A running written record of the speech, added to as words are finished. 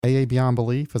AA Beyond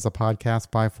Belief is a podcast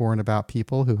by, for, and about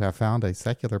people who have found a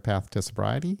secular path to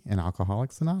sobriety in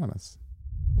Alcoholics Anonymous.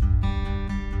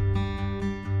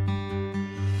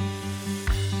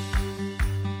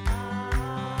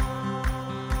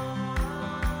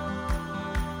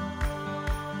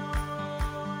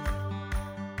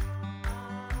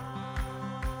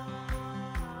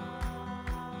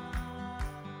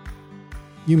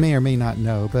 You may or may not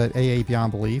know, but AA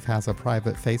Beyond Belief has a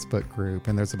private Facebook group,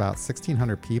 and there's about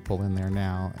 1,600 people in there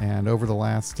now. And over the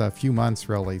last few months,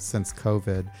 really, since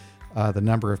COVID, the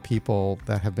number of people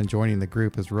that have been joining the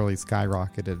group has really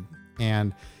skyrocketed.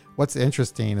 And what's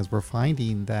interesting is we're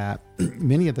finding that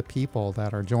many of the people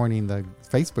that are joining the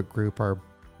Facebook group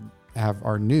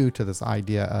are new to this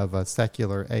idea of a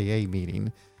secular AA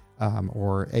meeting,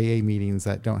 or AA meetings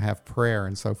that don't have prayer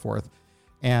and so forth.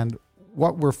 And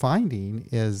what we're finding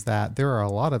is that there are a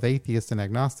lot of atheists and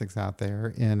agnostics out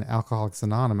there in Alcoholics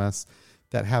Anonymous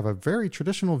that have a very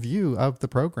traditional view of the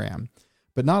program,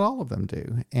 but not all of them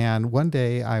do. And one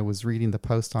day I was reading the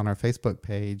post on our Facebook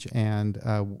page, and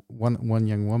one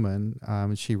young woman,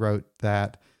 she wrote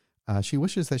that she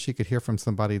wishes that she could hear from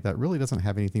somebody that really doesn't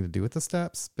have anything to do with the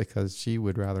steps, because she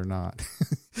would rather not.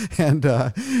 and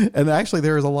actually,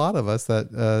 there's a lot of us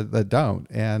that don't.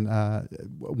 And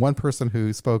one person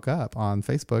who spoke up on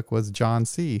Facebook was John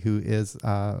C., who is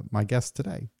my guest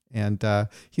today, and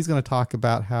he's going to talk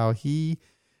about how he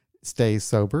stays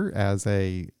sober as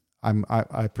I'm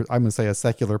going to say a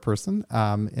secular person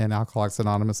in Alcoholics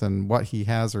Anonymous, and what he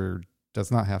has or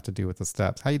does not have to do with the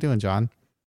steps. How you doing, John?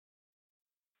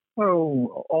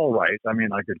 Oh, all right. I mean,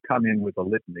 I could come in with a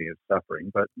litany of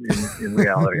suffering, but in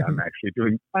reality,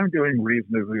 I'm doing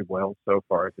reasonably well so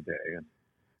far today, and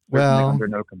certainly under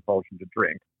no compulsion to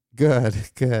drink.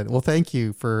 Good. Well, thank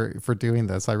you for doing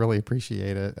this. I really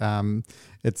appreciate it.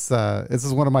 This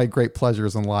is one of my great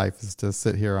pleasures in life, is to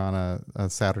sit here on a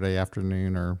Saturday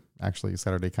afternoon, or actually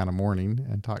Saturday kind of morning,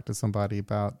 and talk to somebody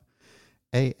about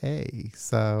AA.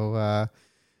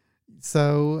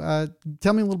 So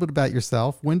tell me a little bit about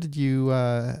yourself. When did you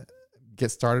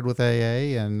get started with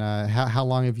AA, and how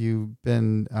long have you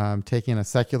been taking a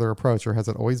secular approach, or has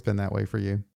it always been that way for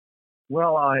you?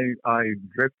 Well, I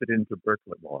drifted into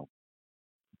Berkeley law.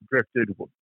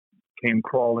 Came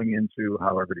crawling into,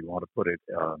 however you want to put it,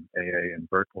 AA in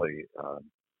Berkeley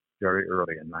very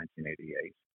early in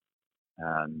 1988.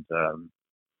 And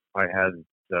I had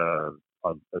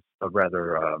a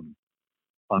rather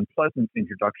unpleasant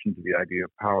introduction to the idea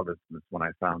of powerlessness when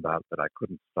I found out that I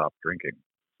couldn't stop drinking.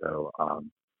 So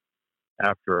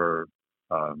after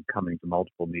coming to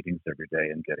multiple meetings every day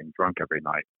and getting drunk every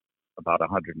night, about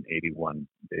 181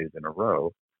 days in a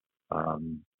row,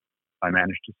 I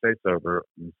managed to stay sober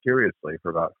mysteriously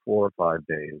for about 4 or 5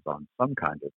 days on some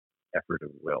kind of effort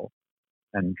of will,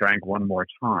 and drank one more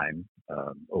time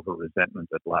over resentment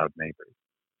at loud neighbors.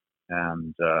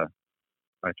 And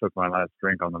I took my last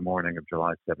drink on the morning of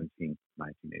July 17th,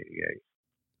 1988.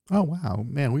 Oh, wow.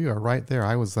 Man, we are right there.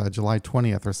 I was July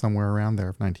 20th or somewhere around there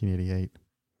of 1988.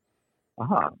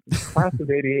 Class of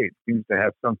 88 seems to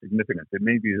have some significance. It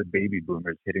may be the baby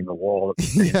boomers hitting the wall at the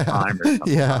same time or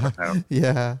something.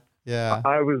 Yeah.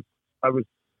 I was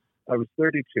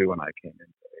 32 when I came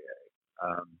into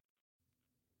AA.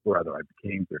 Rather, I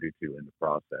became 32 in the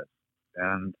process.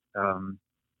 And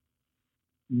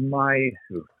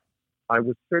I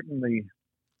was certainly,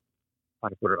 how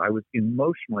to put it, I was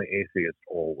emotionally atheist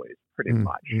always, pretty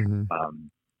much. Mm-hmm.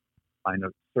 I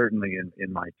know certainly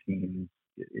in my teens,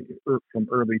 from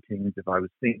early teens, if I was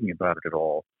thinking about it at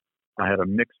all, I had a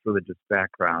mixed religious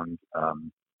background.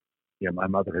 My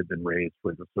mother had been raised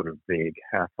with a sort of vague,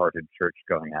 half-hearted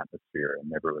church-going atmosphere and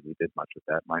never really did much of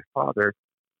that. My father,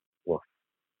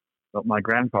 my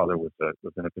grandfather was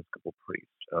an Episcopal priest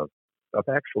of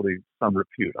actually some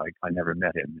repute. I never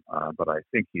met him, but I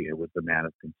think he was a man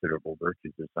of considerable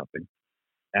virtues or something.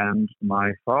 And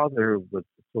my father was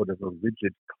sort of a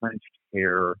rigid, clenched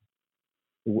hair,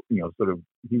 he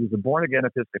was a born-again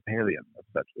Episcopalian,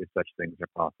 if such things are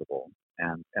possible,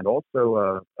 and also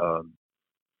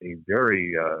a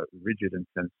very rigid and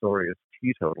censorious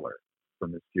teetotaler for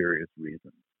mysterious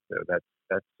reasons. So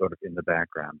that's sort of in the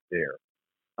background there.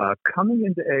 Coming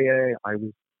into AA,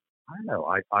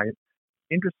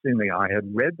 interestingly, I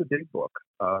had read the big book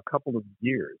a couple of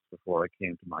years before I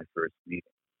came to my first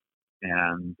meeting.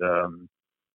 And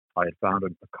I had found a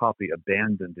copy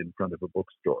abandoned in front of a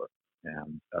bookstore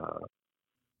and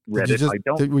read it.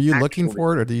 Were you looking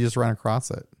for it, or did you just run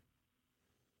across it?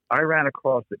 I ran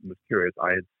across it and was curious. I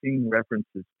had seen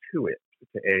references to it,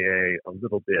 to AA, a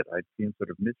little bit. I'd seen sort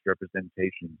of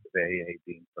misrepresentations of AA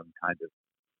being some kind of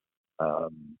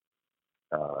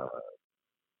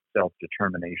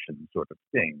self-determination sort of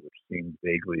thing, which seemed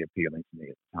vaguely appealing to me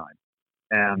at the time.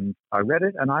 And I read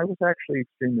it, and I was actually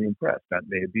extremely impressed. That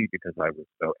may be because I was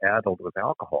so addled with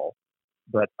alcohol,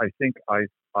 but I think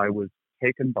I was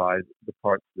taken by the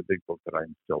parts of the big book that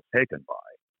I'm still taken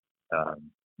by.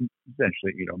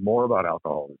 Essentially, more about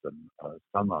alcoholism,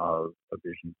 some of A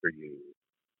Vision for You,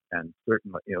 and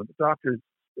certainly, the doctor's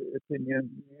opinion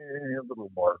a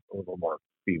little more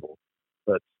feeble,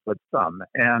 but some.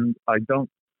 And I don't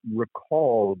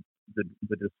recall the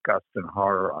disgust and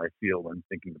horror I feel when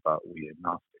thinking about we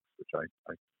agnostics, which I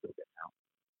still get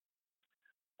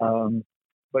now.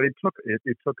 But it took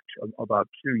about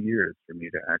 2 years for me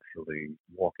to actually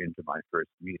walk into my first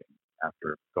meeting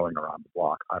after going around the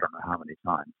block. I don't know how many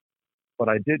times, but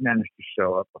I did manage to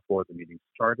show up before the meeting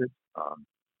started,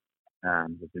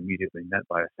 and was immediately met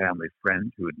by a family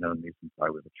friend who had known me since I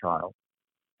was a child,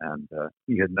 and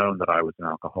he had known that I was an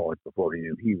alcoholic before he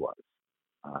knew he was.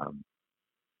 Um,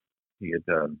 he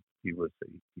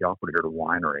operated a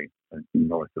winery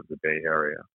north of the Bay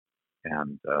Area,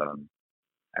 and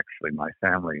actually,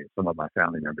 some of my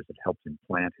family members had helped him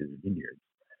plant his vineyards,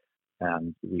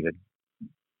 and we had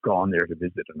gone there to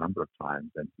visit a number of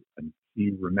times, and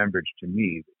he remembered to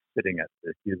me sitting at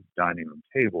his dining room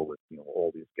table with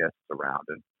all these guests around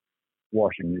and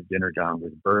washing his dinner down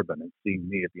with bourbon and seeing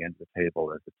me at the end of the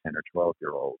table as a 10 or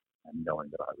 12-year-old and knowing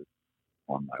that I was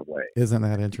on my way. Isn't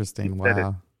that interesting?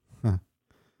 Wow. Huh.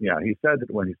 Yeah, he said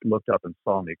that when he looked up and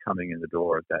saw me coming in the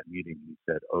door at that meeting, he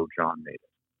said, "Oh, John made it."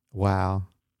 Wow.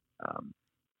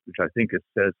 Which I think it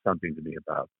says something to me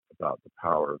about the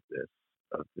power of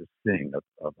this thing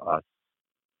of us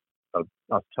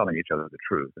telling each other the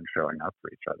truth and showing up for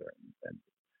each other. And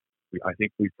I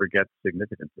think we forget the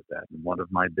significance of that. And one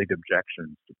of my big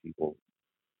objections to people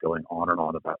going on and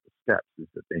on about the steps is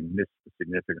that they miss the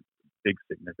big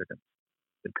significance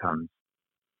that comes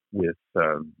with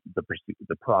the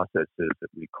processes that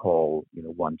we call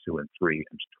 1, 2, and 3,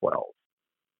 and 12.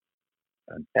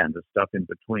 And the stuff in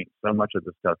between. So much of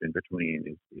the stuff in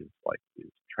between is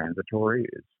transitory.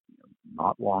 It's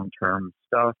not long-term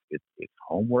stuff. It's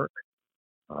homework.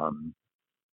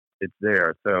 It's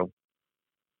there. So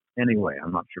anyway,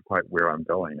 I'm not sure quite where I'm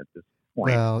going at this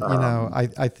point. Well,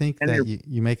 I think that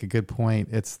you make a good point.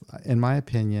 It's, in my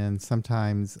opinion,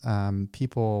 sometimes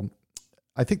people.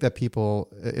 I think that people,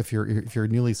 if you're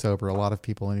newly sober, a lot of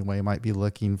people anyway might be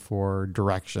looking for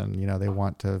direction. They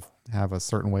want to have a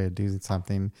certain way of doing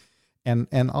something,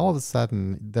 and all of a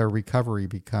sudden their recovery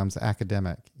becomes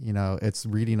academic. It's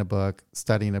reading a book,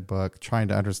 studying a book, trying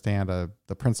to understand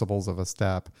the principles of a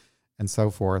step, and so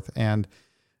forth. And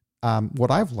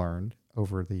what I've learned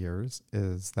over the years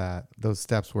is that those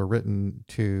steps were written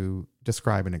to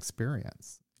describe an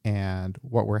experience. And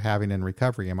what we're having in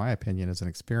recovery, in my opinion, is an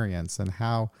experience. And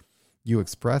how you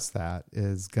express that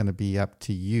is going to be up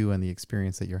to you and the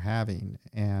experience that you're having.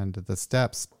 And the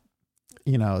steps,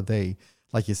 they,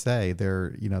 like you say,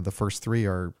 they're, the first 3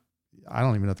 are, I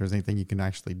don't even know if there's anything you can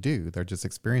actually do. They're just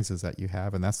experiences that you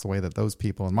have. And that's the way that those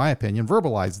people, in my opinion,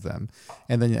 verbalize them.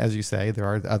 And then, as you say,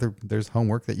 there's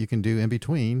homework that you can do in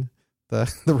between the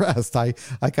rest. I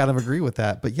kind of agree with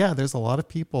that. But yeah, there's a lot of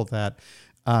people that,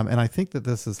 and I think that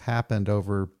this has happened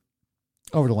over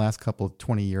the last couple of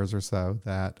 20 years or so,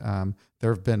 that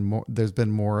there's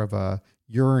been more of a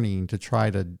yearning to try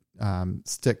to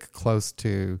stick close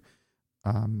to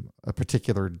a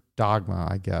particular dogma,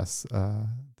 I guess,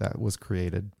 that was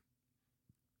created.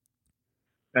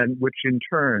 And which in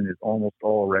turn is almost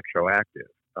all retroactive.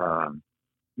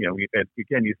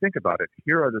 Again, you think about it.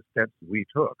 Here are the steps we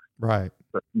took, right?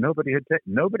 But nobody had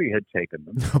taken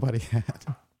them. Nobody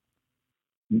had.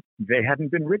 They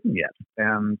hadn't been written yet,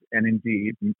 and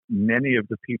indeed, many of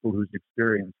the people whose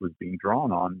experience was being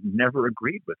drawn on never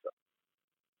agreed with them.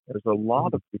 There's a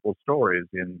lot of people's stories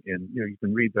in you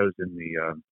can read those in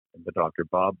the Dr.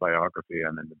 Bob biography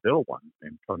and in the Bill one.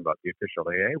 I'm talking about the official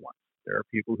AA one. There are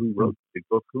people who wrote the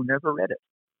book who never read it.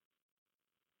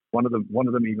 One of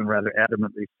them even rather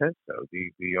adamantly says so.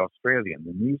 The Australian,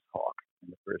 the News Hawk in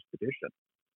the first edition,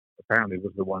 apparently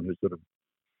was the one who sort of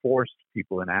forced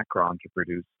people in Akron to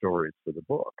produce stories for the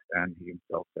book, and he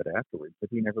himself said afterwards that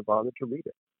he never bothered to read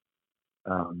it.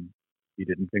 He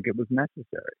didn't think it was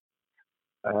necessary.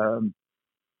 On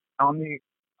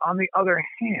the other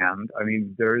hand, I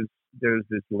mean, there's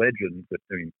this legend that,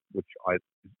 which I've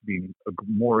been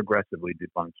more aggressively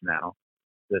debunked now,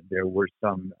 that there were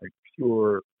some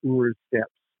pure Ur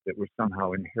steps that were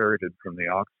somehow inherited from the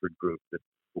Oxford group that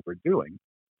people were doing,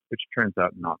 which turns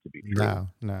out not to be true.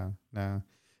 No.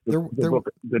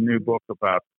 The new book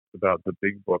about about the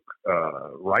big book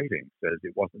writing says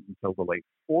it wasn't until the late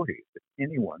 40s that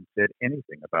anyone said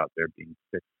anything about there being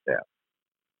six steps.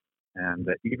 And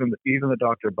even the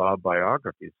Dr. Bob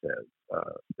biography says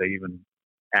they even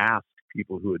asked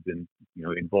people who had been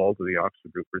involved with the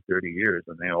Oxford Group for 30 years,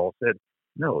 and they all said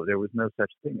no, there was no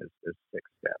such thing as six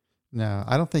steps. No,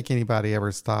 I don't think anybody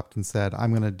ever stopped and said, "I'm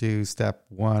going to do step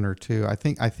one or two." I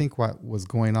think what was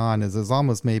going on is there's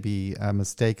almost maybe a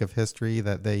mistake of history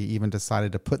that they even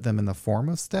decided to put them in the form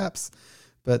of steps,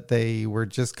 but they were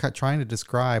just trying to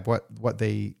describe what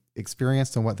they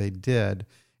experienced and what they did,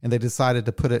 and they decided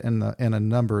to put it in a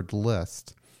numbered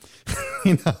list.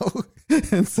 you know,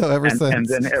 and so ever since, and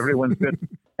then everyone's been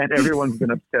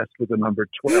obsessed with the number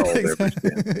 12 ever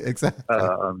since. Exactly.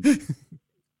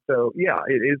 So yeah,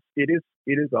 it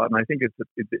is odd, and I think it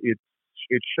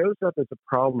shows up as a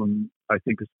problem. I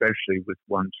think especially with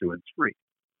 1, 2, and 3,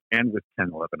 and with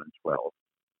 10, 11, and 12.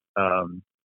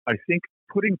 I think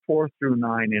putting 4 through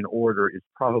 9 in order is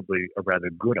probably a rather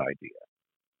good idea.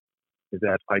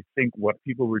 That I think what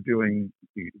people were doing,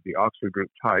 the Oxford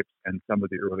Group types and some of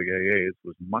the early AAs,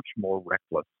 was much more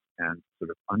reckless and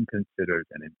sort of unconsidered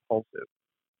and impulsive.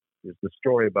 There's the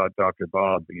story about Dr.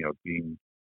 Bob, being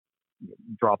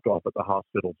dropped off at the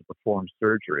hospital to perform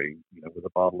surgery, with a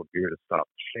bottle of beer to stop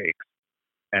the shakes,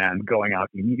 and going out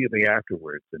immediately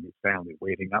afterwards, and his family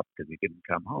waiting up because he didn't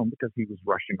come home because he was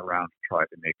rushing around to try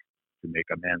to make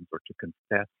amends or to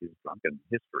confess his drunken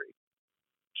history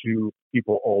to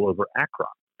people all over Akron.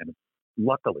 And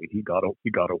luckily, he got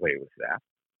away with that.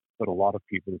 But a lot of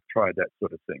people who've tried that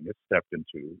sort of thing have stepped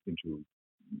into who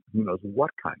knows what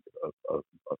kind of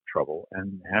trouble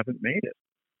and haven't made it.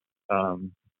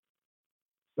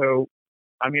 So,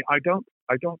 I mean, I don't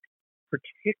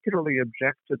particularly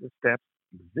object to the steps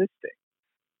existing,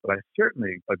 but I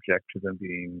certainly object to them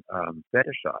being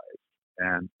fetishized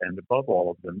and above all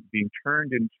of them being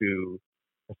turned into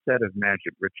a set of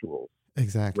magic rituals.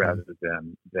 Exactly. Rather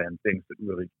than things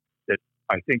that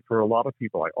I think for a lot of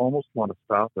people, I almost want to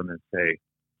stop them and say,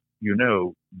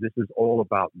 this is all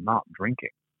about not drinking.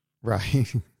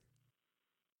 Right.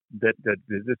 That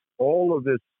this all of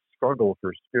this struggle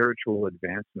for spiritual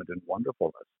advancement and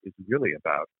wonderfulness is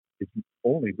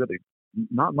only really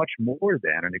not much more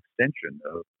than an extension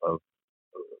of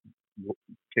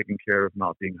taking care of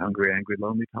not being hungry, angry,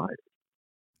 lonely, tired.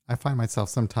 I find myself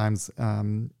sometimes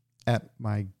at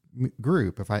my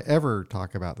group, if I ever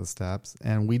talk about the steps,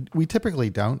 and we typically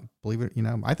don't, believe it,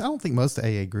 I don't think most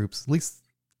AA groups, at least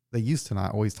they used to,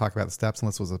 not always talk about the steps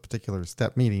unless it was a particular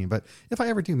step meeting. But if I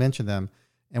ever do mention them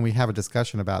and we have a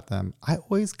discussion about them, I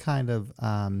always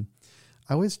I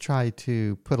always try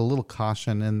to put a little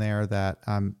caution in there that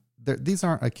these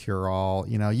aren't a cure-all.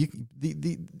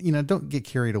 Don't get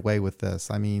carried away with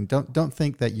this. I mean, don't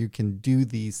think that you can do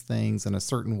these things in a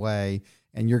certain way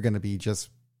and you're going to be just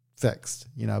fixed,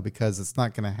 because it's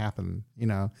not going to happen,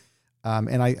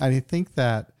 and I think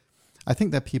that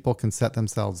people can set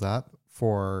themselves up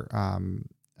for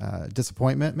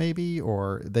disappointment, maybe,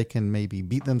 or they can maybe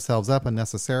beat themselves up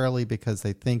unnecessarily because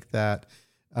they think that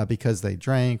because they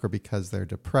drank or because they're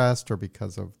depressed or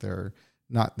because of their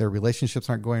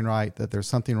relationships aren't going right, that there's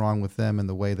something wrong with them in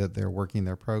the way that they're working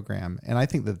their program. And I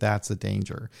think that that's a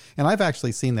danger. And I've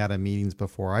actually seen that in meetings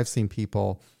before. I've seen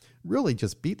people really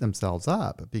just beat themselves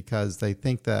up because they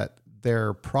think that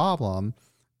their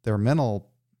mental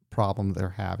problem they're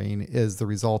having is the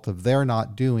result of their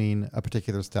not doing a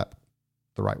particular step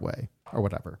the right way or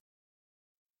whatever.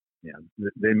 Yeah,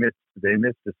 they missed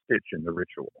a stitch in the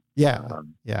ritual. Yeah,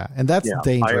 and that's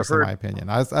dangerous in my opinion.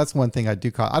 That's one thing I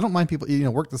do call. I don't mind people,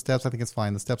 work the steps. I think it's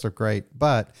fine. The steps are great,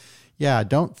 but yeah,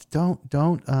 don't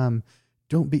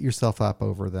beat yourself up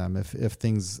over them if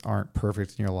things aren't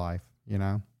perfect in your life.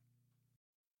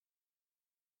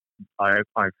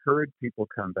 I've heard people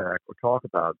come back or talk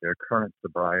about their current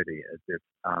sobriety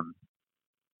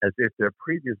as if their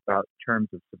previous terms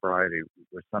of sobriety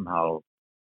were somehow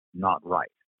not right,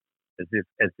 as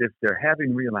if their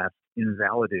having relapsed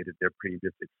invalidated their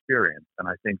previous experience, and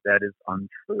I think that is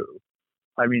untrue.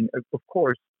 I mean, of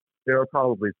course, there are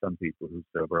probably some people who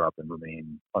sober up and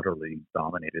remain utterly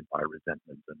dominated by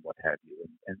resentment and what have you,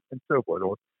 and so forth,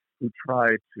 or who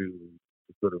try to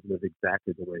sort of live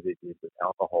exactly the way they did with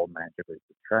alcohol magically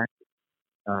subtracted.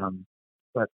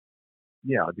 But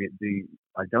yeah,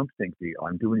 I don't think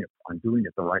I'm doing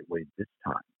it the right way this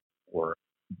time, or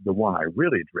the one I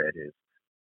really dread is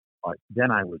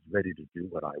then I was ready to do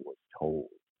what I was told.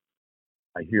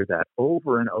 I hear that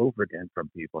over and over again from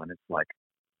people, and it's like,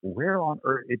 where on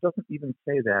earth? It doesn't even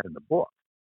say that in the book.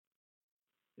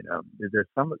 There's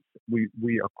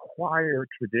we acquire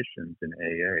traditions in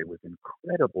AA with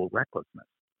incredible recklessness.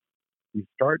 we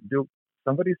start do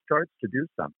somebody starts to do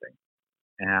something,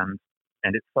 and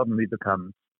it suddenly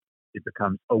becomes,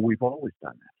 oh, we've always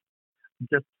done that.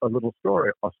 Just a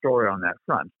story on that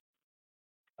front.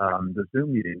 The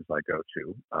Zoom meetings I go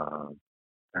to uh,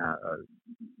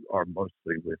 are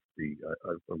mostly with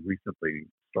a recently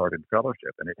started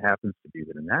fellowship, and it happens to be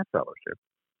that in that fellowship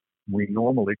we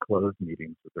normally close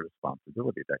meetings with a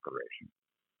responsibility declaration,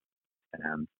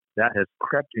 and that has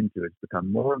crept into it's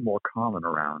become more and more common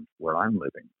around where I'm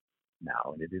living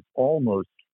now, and it's almost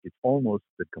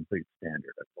the complete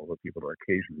standard, although people are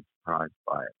occasionally surprised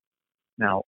by it.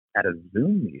 Now, at a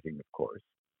Zoom meeting, of course,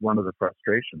 one of the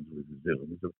frustrations with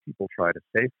Zoom is that people try to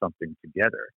say something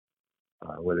together,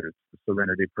 whether it's the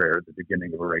serenity prayer at the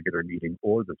beginning of a regular meeting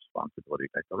or the responsibility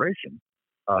declaration.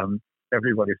 Um,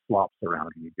 Everybody flops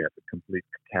around and you get a complete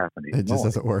cacophony It of just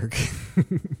noise. doesn't work.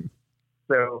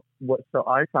 So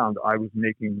I found I was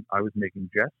making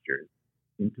gestures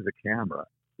into the camera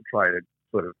to try to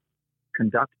sort of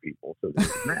conduct people so that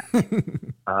it would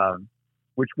match.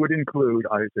 Which would include,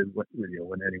 I said,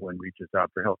 when anyone reaches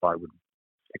out for help, I would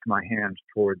stick my hand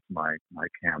towards my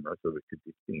camera so it could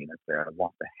be seen. I'd say, I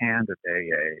want the hand of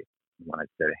AA. And when I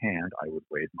said hand, I would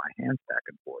wave my hands back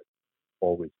and forth,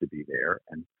 always to be there.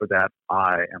 And for that,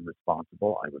 I am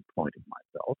responsible. I would point at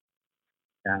myself.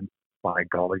 And by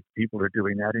golly, people are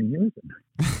doing that in unison.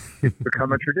 It's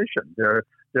become a tradition. There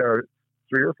are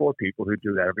 3 or 4 people who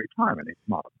do that every time, and it's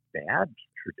not a bad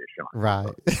tradition.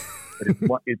 Right.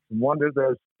 But it's one of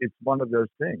those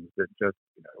things that just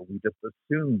we just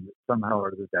assume that somehow or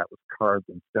other that was carved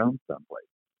in stone someplace.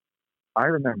 I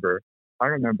remember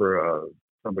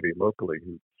somebody locally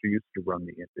who she used to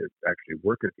actually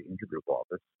work at the intergroup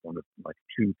office, one of like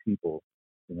 2 people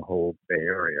in the whole Bay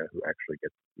Area who actually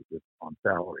gets this on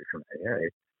salary from AA,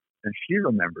 and she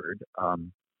remembered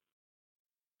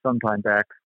sometime back,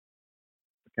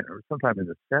 sometime in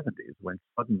the 70s, when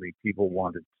suddenly people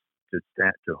wanted to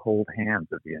hold hands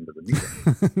at the end of the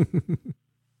meeting.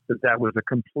 That was a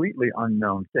completely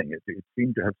unknown thing. It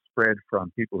seemed to have spread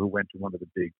from people who went to one of the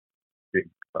big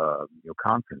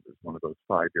conferences, one of those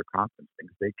 5-year conference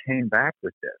things. They came back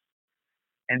with this,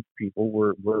 and people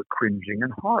were cringing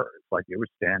in horror. It's like they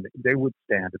would stand at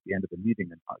the end of the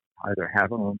meeting and either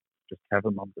have a moment of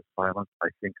silence. I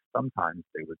think sometimes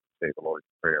they would say the Lord's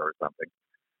Prayer or something.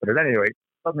 But at any rate,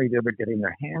 suddenly they were getting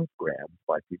their hands grabbed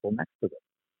by people next to them.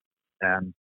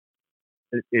 And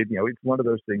it's one of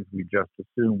those things we just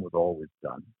assume was always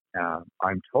done.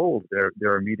 I'm told there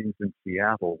are meetings in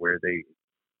Seattle where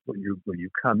when you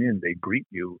come in, they greet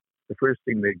you. The first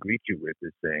thing they greet you with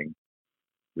is saying,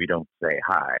 "We don't say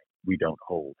hi, we don't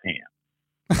hold hands."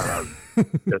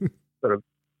 Just sort of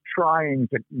trying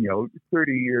to,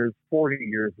 30 years, 40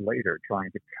 years later,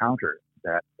 trying to counter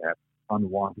that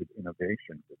unwanted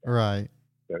innovation. Right.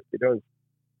 So it does.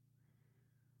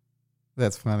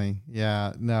 That's funny.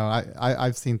 Yeah, no,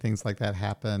 I've seen things like that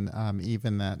happen.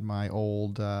 Even at my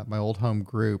old home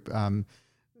group,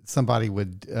 somebody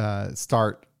would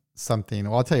start something.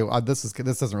 Well, I'll tell you, this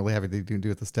doesn't really have anything to do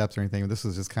with the steps or anything. This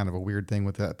was just kind of a weird thing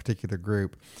with that particular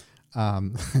group.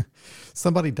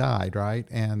 Somebody died, right?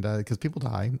 And because people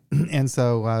die, and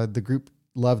so the group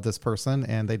loved this person,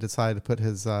 and they decided to put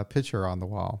his picture on the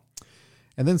wall.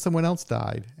 And then someone else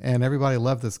died, and everybody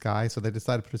loved this guy, so they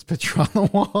decided to put his picture on the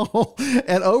wall.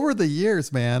 And over the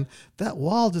years, man, that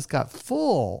wall just got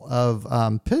full of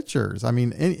pictures. I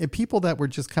mean, people that were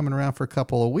just coming around for a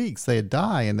couple of weeks, they'd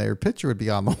die, and their picture would be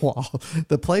on the wall.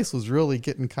 The place was really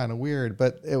getting kind of weird,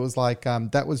 but it was like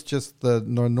that was just the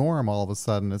norm all of a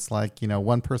sudden. It's like,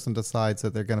 one person decides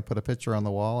that they're going to put a picture on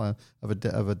the wall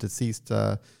of a deceased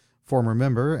former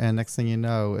member, and next thing you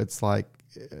know, it's like...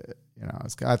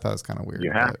 I thought it was kind of weird.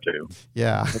 You have to.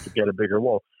 Yeah. You have to get a bigger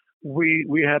wall.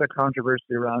 We had a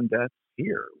controversy around death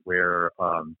here where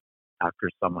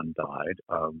after someone died,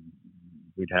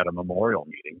 we'd had a memorial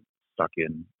meeting stuck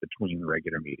in between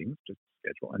regular meetings to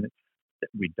schedule. And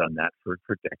we'd done that for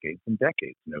decades and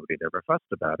decades. Nobody had ever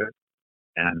fussed about it.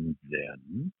 And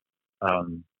then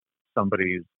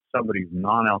somebody's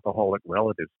non-alcoholic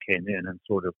relatives came in and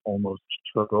sort of almost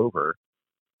took over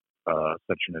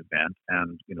such an event,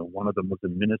 and one of them was a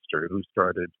minister who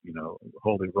started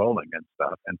holy rolling and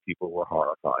stuff, and people were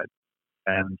horrified,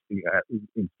 and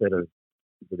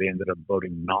they ended up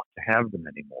voting not to have them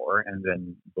anymore, and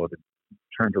then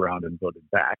turned around and voted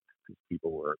back because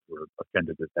people were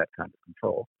offended at that kind of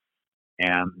control,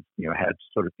 and had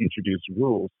sort of introduced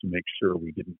rules to make sure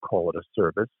we didn't call it a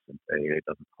service, and AA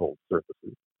doesn't hold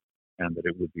services, and that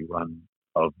it would be run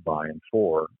of, by, and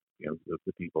for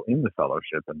the people in the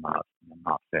fellowship and not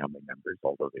family members,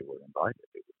 although they were invited.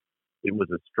 It was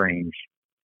a strange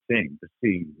thing to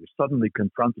see. You're suddenly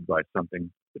confronted by something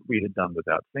that we had done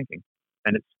without thinking.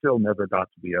 And it still never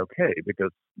got to be okay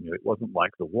because it wasn't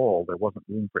like the wall. There wasn't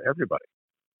room for everybody.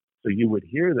 So you would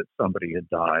hear that somebody had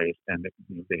died and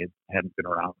they hadn't been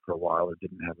around for a while or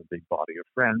didn't have a big body of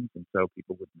friends. And so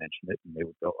people would mention it and they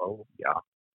would go, oh, yeah.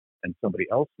 And somebody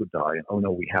else would die. And, oh,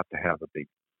 no, we have to have a big.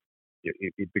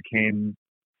 It became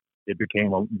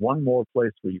one more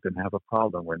place where you can have a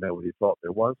problem where nobody thought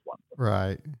there was one.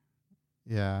 Right.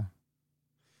 Yeah.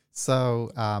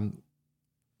 So,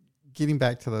 getting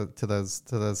back to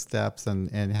those steps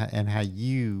and how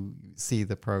you see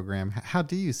the program, how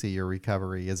do you see your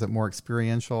recovery? Is it more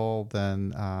experiential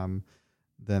than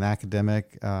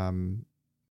academic? I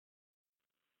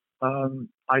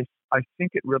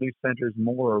think it really centers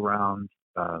more around.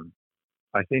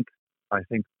 I think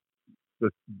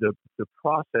the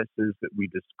processes that we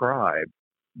describe,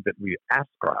 that we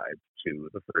ascribe to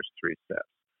the first three steps,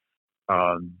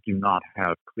 do not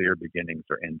have clear beginnings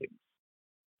or endings.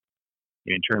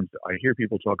 In terms I hear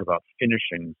people talk about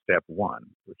finishing step one,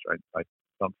 which I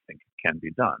don't think can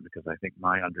be done because I think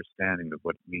my understanding of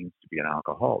what it means to be an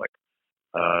alcoholic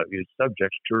is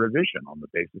subject to revision on the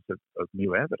basis of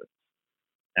new evidence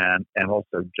and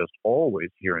also just always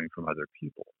hearing from other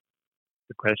people.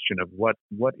 The question of what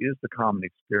is the common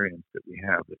experience that we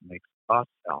have that makes us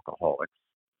alcoholics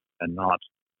and not,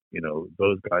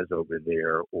 those guys over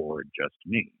there or just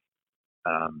me.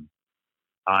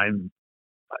 I'm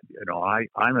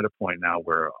at a point now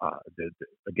where,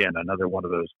 again, another one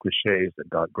of those cliches that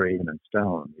got graven in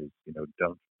stone is,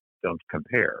 don't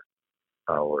compare,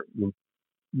 or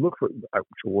look for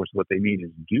towards what they mean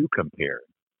is do compare.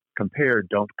 Compare,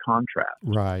 don't contrast.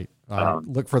 Right.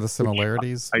 Look for the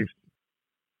similarities.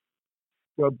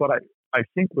 But I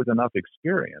think with enough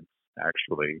experience,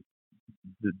 actually,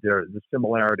 the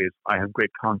similarities. I have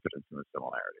great confidence in the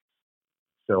similarities.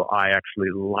 So I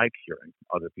actually like hearing from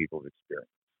other people's experience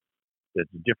that's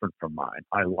different from mine.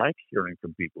 I like hearing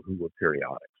from people who were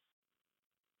periodics.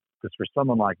 Because for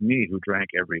someone like me who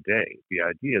drank every day, the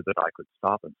idea that I could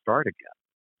stop and start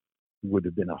again would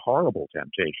have been a horrible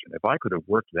temptation. If I could have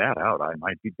worked that out, I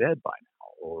might be dead by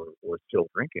now or still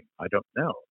drinking. I don't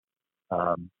know.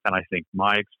 And I think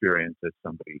my experience as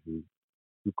somebody who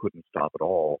couldn't stop at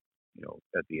all,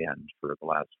 at the end for the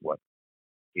last,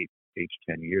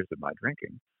 10 years of my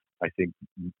drinking, I think,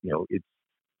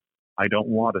 I don't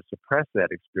want to suppress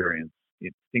that experience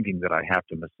thinking that I have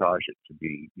to massage it to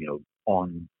be,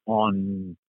 on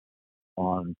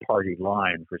party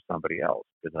line for somebody else,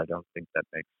 because I don't think that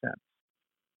makes sense.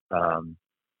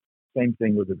 Same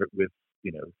thing with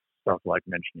stuff like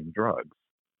mentioning drugs.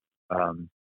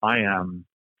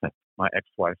 My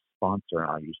ex-wife's sponsor and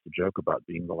I used to joke about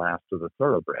being the last of the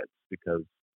thoroughbreds because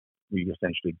we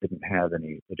essentially didn't have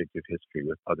any addictive history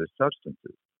with other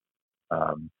substances.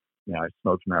 I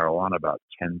smoked marijuana about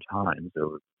 10 times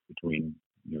between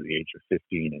the age of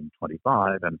 15 and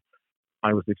 25, and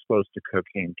I was exposed to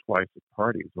cocaine twice at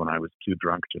parties when I was too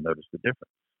drunk to notice the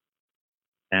difference.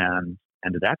 And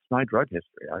that's my drug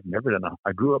history.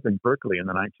 I grew up in Berkeley in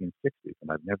the 1960s,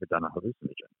 and I've never done a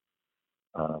hallucinogen.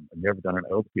 I've never done an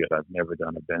opiate. I've never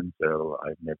done a benzo.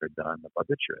 I've never done a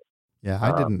barbiturate. Yeah,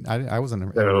 I didn't. I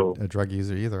wasn't a drug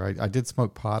user either. I did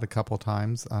smoke pot a couple of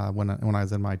times when I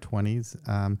was in my 20s,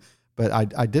 but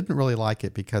I didn't really like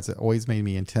it because it always made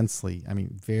me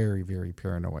very, very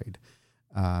paranoid.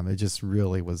 It just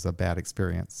really was a bad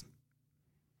experience.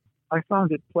 I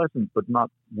found it pleasant, but not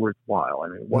worthwhile.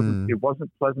 It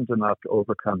wasn't pleasant enough to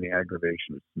overcome the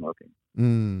aggravation of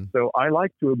smoking. So I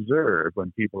like to observe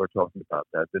when people are talking about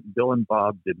that Bill and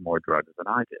Bob did more drugs than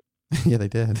I did. Yeah, they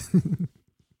did.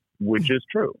 Which is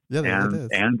true. Yeah, it is.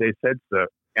 And they said so.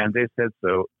 And they said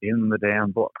so in the damn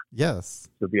book. Yes.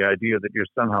 So the idea that you're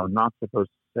somehow not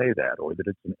supposed to say that, or that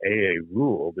it's an AA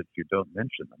rule that you don't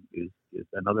mention them, is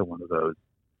another one of those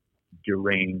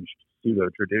deranged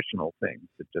pseudo-traditional things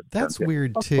that just that's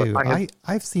weird too.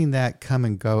 I've seen that come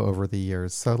and go over the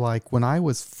years. So like when I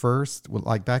was first,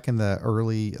 like back in the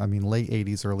late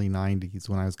 80s, early 90s,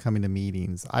 when I was coming to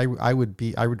meetings, I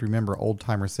would remember old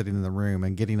timers sitting in the room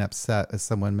and getting upset as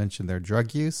someone mentioned their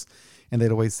drug use, and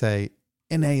they'd always say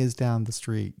NA is down the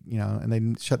street, and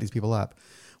they'd shut these people up.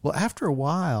 Well, after a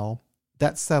while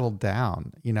that settled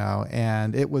down,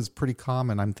 and it was pretty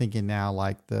common. I'm thinking now,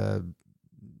 like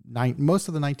most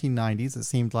of the 1990s, it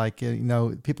seemed like,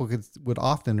 people would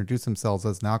often introduce themselves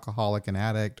as an alcoholic and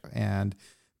addict. And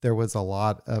there was a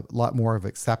lot more of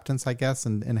acceptance, I guess,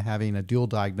 in having a dual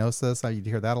diagnosis. You'd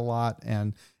hear that a lot,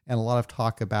 and a lot of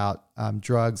talk about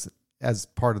drugs as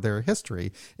part of their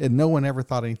history. And no one ever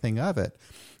thought anything of it.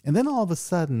 And then all of a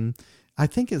sudden, I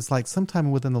think it's like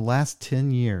sometime within the last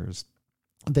 10 years,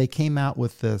 they came out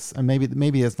with this, and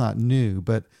maybe it's not new,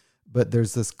 but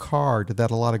there's this card that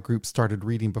a lot of groups started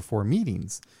reading before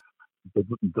meetings. The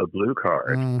blue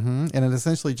card. And it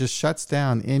essentially just shuts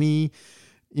down any,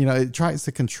 it tries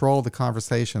to control the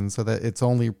conversation so that it's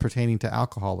only pertaining to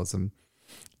alcoholism.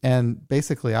 And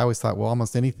basically, I always thought, well,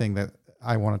 almost anything that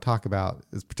I want to talk about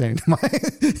is pertaining to my,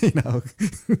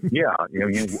 Yeah.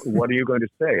 What are you going to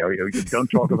say? Don't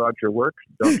talk about your work.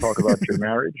 Don't talk about your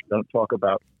marriage. Don't talk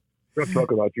about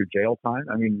your jail time.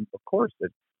 I mean, of course, the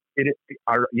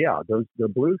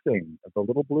blue thing, the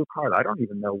little blue card. I don't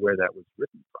even know where that was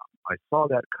written from. I saw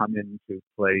that come into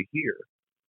play here,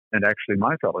 and actually,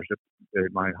 my fellowship,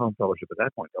 my home fellowship at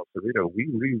that point, El Cerrito, we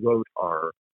rewrote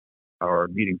our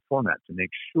meeting format to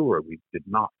make sure we did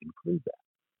not include that.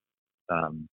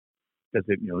 Because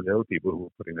there were people who were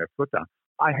putting their foot down.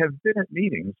 I have been at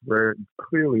meetings where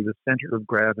clearly the center of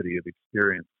gravity of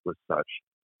experience was such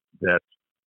that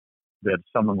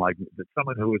someone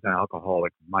who is an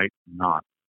alcoholic might not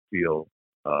feel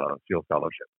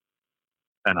fellowship.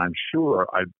 And I'm sure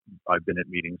I've been at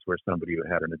meetings where somebody who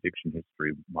had an addiction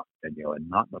history and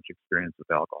not much experience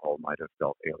with alcohol might have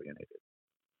felt alienated.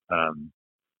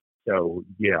 So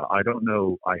yeah, I don't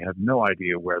know. I have no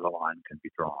idea where the line can be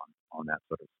drawn on that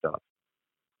sort of stuff.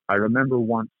 I remember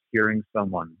once hearing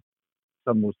someone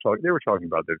was talking. They were talking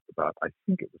about I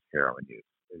think it was heroin use.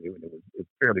 It was a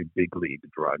fairly big league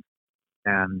drug,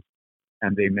 and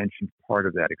they mentioned part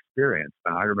of that experience.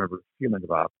 And I remember feeling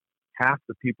about half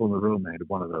the people in the room had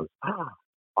one of those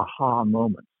aha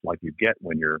moments, like you get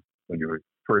when you're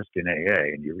first in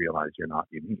AA and you realize you're not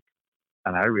unique.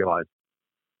 And I realized,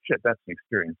 shit, that's an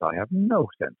experience I have no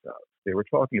sense of. They were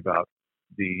talking about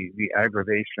the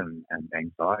aggravation and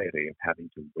anxiety of having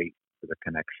to wait for the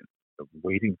connection, of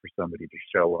waiting for somebody to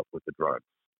show up with the drugs.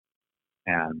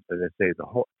 And as I say,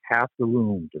 half the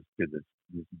room just did this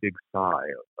big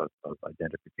sigh of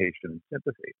identification and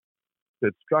sympathy. So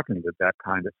it struck me that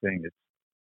kind of thing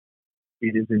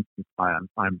it isn't.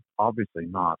 I'm obviously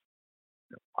not.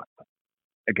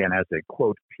 Again, as a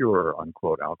quote pure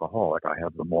unquote alcoholic, I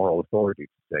have the moral authority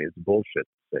to say it's bullshit to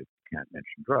say you can't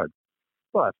mention drugs.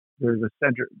 But there's a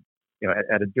center,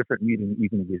 at a different meeting,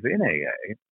 even within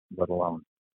AA, let alone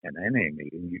an NA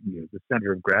meeting, the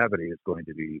center of gravity is going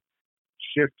to be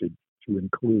shifted to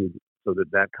include so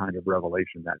that kind of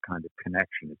revelation, that kind of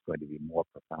connection is going to be more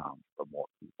profound for more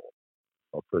people,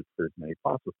 or for as many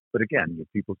possible. But again,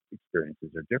 people's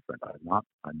experiences are different. We're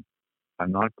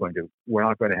not going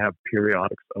to have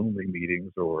periodics only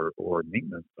meetings or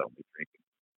maintenance only drinking,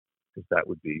 because that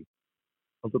would be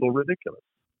a little ridiculous.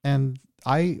 And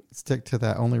I stick to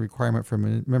that only requirement for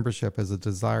membership is a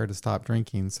desire to stop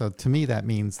drinking. So to me, that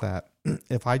means that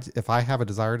if I have a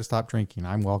desire to stop drinking,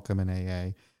 I'm welcome in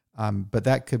AA. But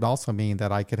that could also mean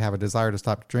that I could have a desire to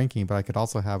stop drinking, but I could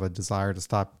also have a desire to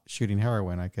stop shooting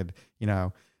heroin. I could,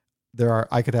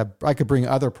 I could bring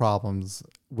other problems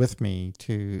with me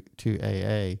to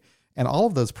AA, and all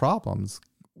of those problems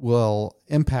will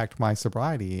impact my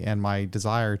sobriety and my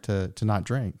desire to not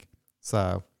drink.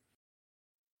 So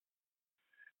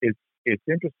it's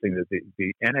interesting that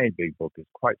the NA Big Book is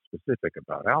quite specific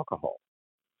about alcohol.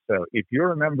 So if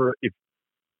you're a member of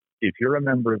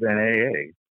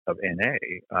NA,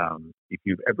 if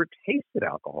you've ever tasted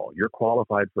alcohol, you're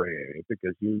qualified for AA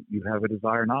because you have a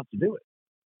desire not to do it.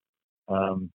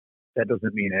 That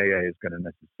doesn't mean AA is going to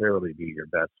necessarily be your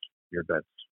best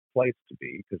place to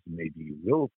be, because maybe you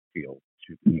will feel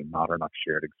to be not enough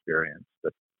shared experience.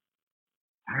 But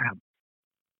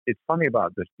it's funny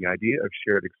about this, the idea of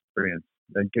shared experience.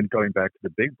 Then going back to the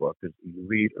Big Book, is you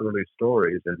read early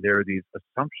stories, and there are these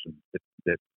assumptions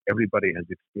that everybody has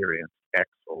experienced X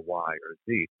or Y or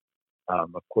Z.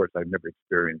 Of course, I've never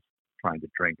experienced trying to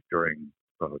drink during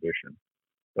Prohibition,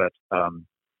 but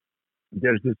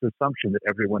there's this assumption that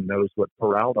everyone knows what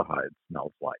formaldehyde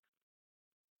smells like,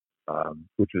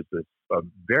 which is this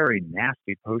very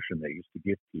nasty potion they used to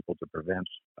give people to prevent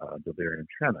delirium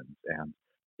tremens. And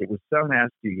it was so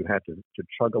nasty you had to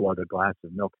chug a glass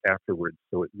of milk afterwards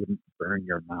so it wouldn't burn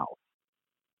your mouth.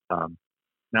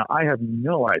 Now, I have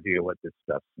no idea what this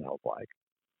stuff smelled like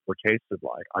or tasted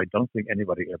like. I don't think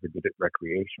anybody ever did it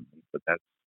recreationally, but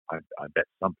I bet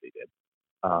somebody did.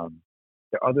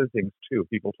 There are other things too.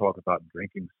 People talk about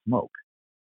drinking smoke,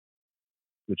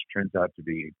 which turns out to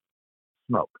be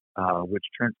smoke.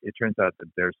 It turns out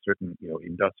that there's certain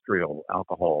industrial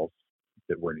alcohols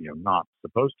that were not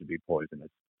supposed to be poisonous,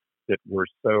 that were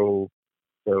so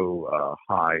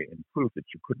high in proof that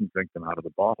you couldn't drink them out of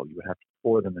the bottle. You would have to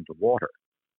pour them into water.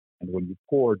 And when you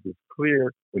poured the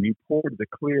clear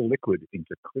liquid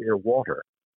into clear water,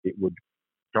 it would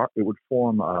it would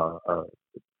form a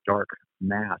dark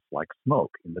mass like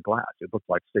smoke in the glass. It looked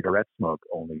like cigarette smoke,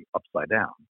 only upside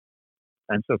down.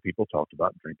 And so people talked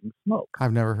about drinking smoke.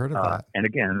 I've never heard of that. And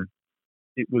again,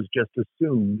 it was just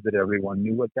assumed that everyone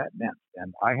knew what that meant.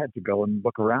 And I had to go and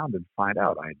look around and find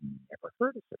out. I'd never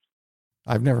heard of it.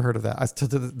 I've never heard of that.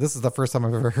 This is the first time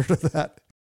I've ever heard of that.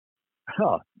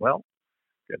 Huh. Well,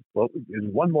 good. Well,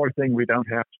 there's one more thing we don't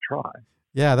have to try.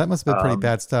 Yeah, that must have been pretty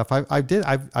bad stuff. I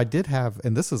did have,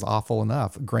 and this is awful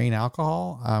enough, grain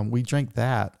alcohol. We drank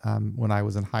that when I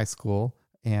was in high school,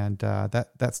 and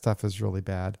that stuff is really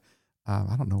bad.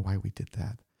 I don't know why we did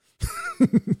that.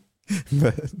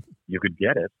 But, you could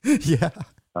get it. Yeah.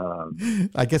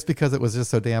 I guess because it was just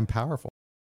so damn powerful.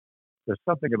 There's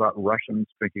something about Russians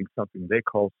drinking something they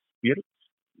call spirits,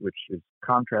 which is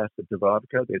contrasted to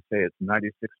vodka. They say it's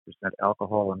 96%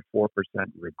 alcohol and 4%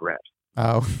 regret.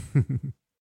 Oh.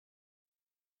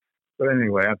 But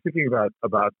anyway, I'm thinking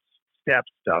about step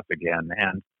stuff again,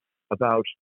 and about,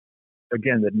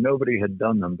 again, that nobody had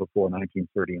done them before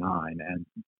 1939. And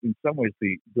in some ways,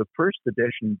 the first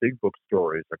edition Big Book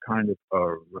stories are kind of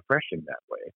refreshing that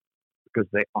way, because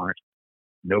they aren't.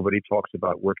 Nobody talks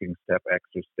about working step X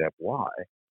or step Y.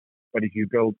 But if you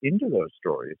go into those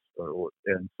stories,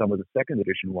 and some of the second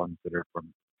edition ones that are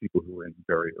from people who were in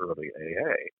very early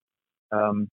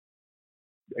AA,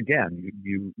 again,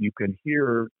 you can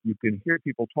hear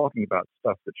people talking about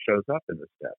stuff that shows up in the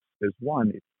steps. There's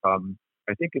one,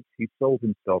 I think it's He Sold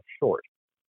Himself Short,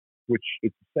 which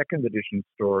it's a second edition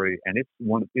story, and it's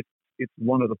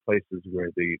one of the places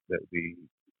where the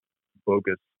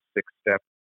bogus 6-step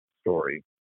story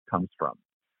comes from.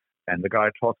 And the guy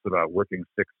talks about working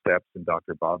 6 steps in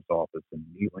Dr. Bob's office and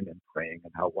kneeling and praying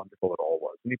and how wonderful it all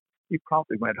was. And he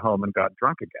promptly went home and got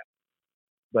drunk again.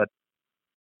 But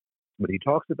he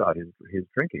talks about his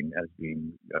drinking as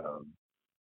being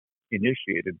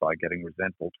initiated by getting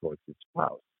resentful towards his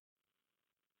spouse.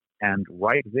 And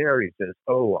right there he says,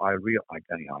 "Oh, I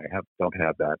don't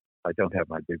have that. I don't have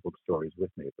my Big Book stories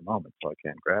with me at the moment, so I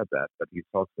can't grab that." But he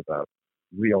talks about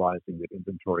realizing that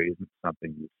inventory isn't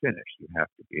something you finish. You have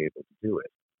to be able to do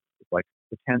it. It's like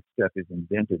the 10th step is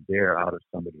invented there out of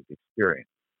somebody's experience.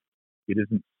 It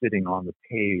isn't sitting on the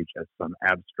page as some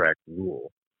abstract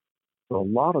rule. So a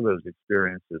lot of those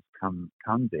experiences come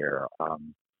there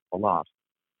a lot.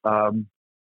 I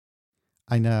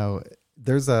know.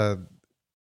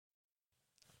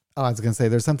 I was going to say,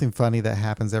 there's something funny that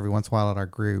happens every once in a while at our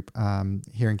group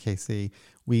here in KC.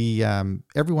 We,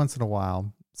 every once in a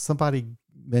while, somebody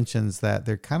mentions that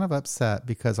they're kind of upset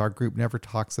because our group never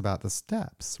talks about the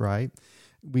steps, right?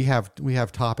 We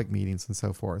have topic meetings and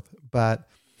so forth. But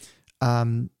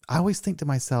I always think to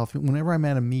myself, whenever I'm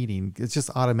at a meeting, it's just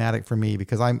automatic for me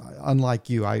because I'm unlike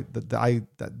you.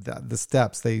 The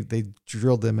steps, they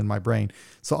drilled them in my brain.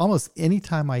 So almost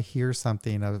anytime I hear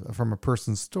something from a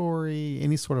person's story,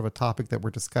 any sort of a topic that we're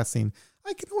discussing,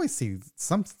 I can always see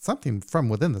something from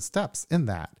within the steps in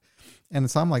that. And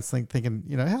so I'm like thinking,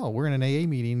 hell, we're in an AA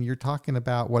meeting. You're talking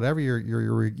about whatever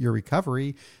your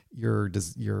recovery,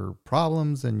 your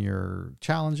problems and your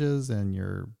challenges and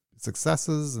your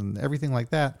successes and everything like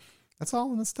that. That's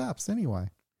all in the steps anyway.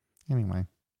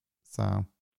 So.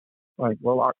 Right.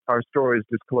 Well, our stories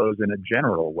disclose in a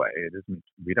general way. It isn't.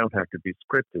 We don't have to be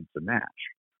scripted to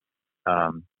match.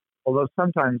 Although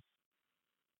sometimes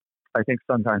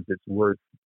it's worth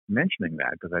mentioning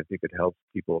that because I think it helps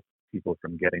people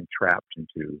from getting trapped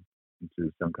into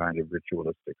some kind of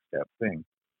ritualistic step thing.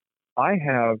 I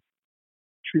have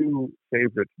 2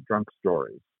 favorite drunk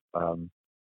stories.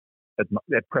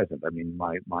 At present, I mean,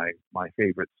 my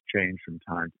favorites change from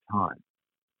time to time,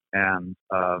 and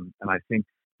I think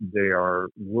they are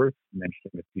worth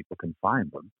mentioning if people can find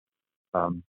them.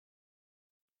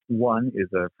 One is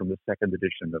from the second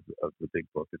edition of the Big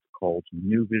Book. It's called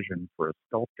New Vision for a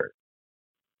Sculptor,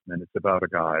 and it's about a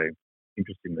guy.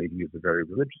 Interestingly, he is a very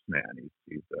religious man.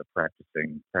 He's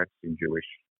practicing Jewish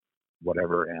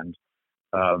whatever, and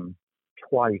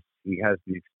twice he has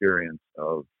the experience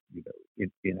of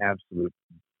in absolute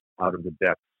out of the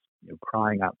depths,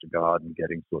 crying out to God and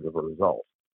getting sort of a result.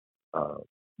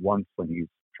 Once when he's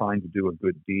trying to do a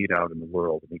good deed out in the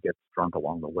world and he gets drunk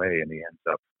along the way and he ends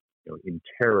up, in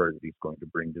terror that he's going to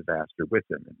bring disaster with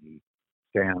him, and he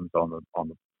stands on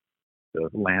the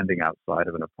landing outside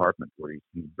of an apartment where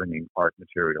he's bringing art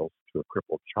materials to a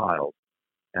crippled child,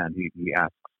 and he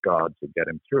asks God to get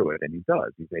him through it, and he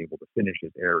does. He's able to finish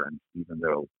his errand, even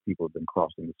though people have been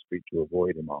crossing the street to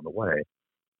avoid him on the way.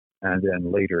 And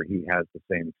then later he has the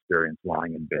same experience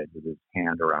lying in bed with his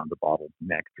hand around the bottle's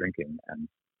neck, drinking, and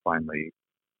finally,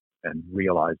 and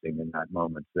realizing in that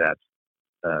moment that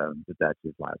that's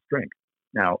his last drink.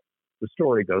 Now, the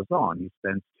story goes on. He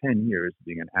spends 10 years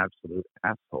being an absolute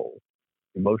asshole,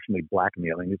 emotionally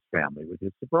blackmailing his family with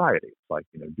his sobriety. It's like,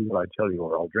 do what I tell you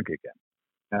or I'll drink again.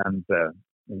 And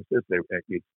he says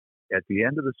at the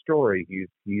end of the story,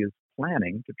 he is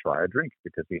planning to try a drink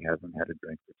because he hasn't had a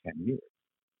drink for 10 years.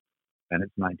 And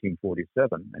it's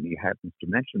 1947, and he happens to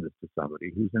mention this to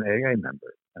somebody who's an AA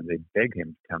member, and they beg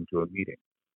him to come to a meeting.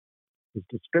 His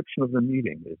description of the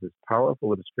meeting is as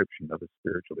powerful a description of a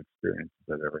spiritual experience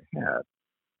as I've ever had.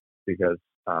 Because,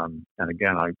 and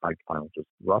again, I'll just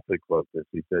roughly quote this.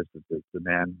 He says that the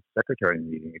man secretary in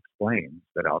the meeting explains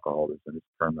that alcoholism is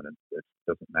permanent. It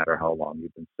doesn't matter how long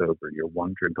you've been sober. You're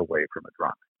one drink away from a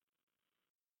drunk,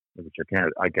 which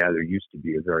I gather used to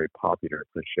be a very popular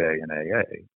cliche in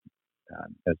AA,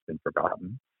 has been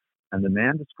forgotten. And the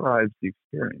man describes the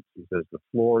experience. He says the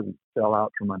floor fell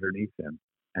out from underneath him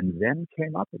and then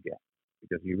came up again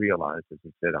because he realized, as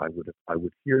he said, I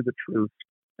would hear the truth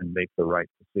and make the right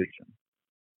decision.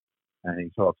 And he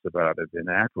talks about it in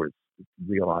afterwards,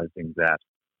 realizing that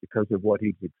because of what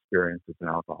he'd experienced as an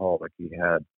alcoholic, he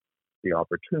had the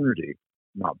opportunity,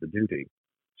 not the duty,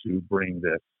 to bring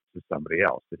this to somebody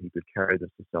else, that he could carry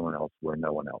this to someone else where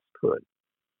no one else could.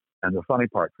 And the funny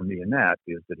part for me in that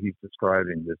is that he's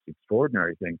describing this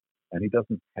extraordinary thing, and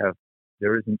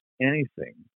there isn't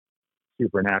anything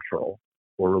supernatural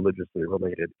or religiously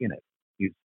related in it.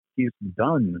 He's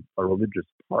done a religious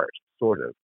part, sort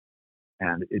of,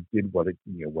 and it did what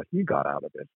he got out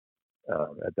of it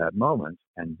at that moment.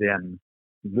 And then,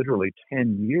 literally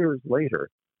 10 years later,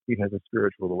 he has a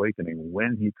spiritual awakening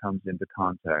when he comes into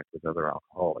contact with other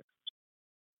alcoholics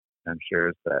and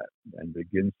shares that and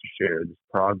begins to share this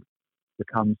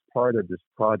becomes part of this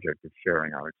project of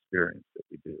sharing our experience that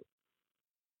we do.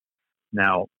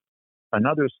 Now,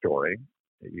 another story,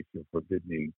 if you'll forbid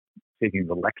me taking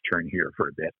the lectern here for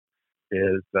a bit,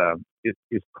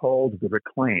 is called The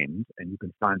Reclaimed, and you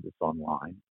can find this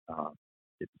online.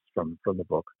 It's from the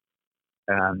book,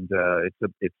 and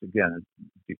it's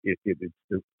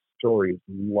the story is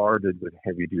larded with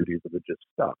heavy duty religious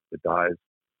stuff. The guy's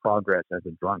progress as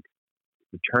a drunk.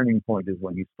 The turning point is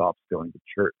when he stops going to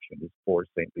church, and his poor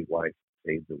saintly wife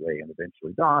fades away and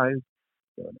eventually dies,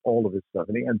 and all of this stuff,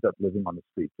 and he ends up living on the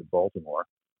streets of Baltimore,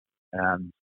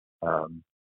 and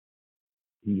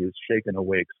he is shaken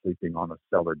awake sleeping on a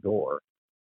cellar door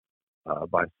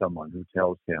by someone who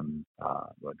tells him,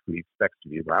 who he expects to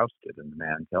be rousted, and the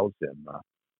man tells him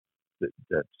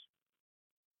that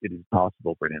it is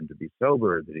possible for him to be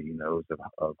sober, that he knows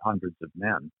of hundreds of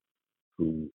men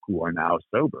who are now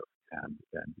sober, and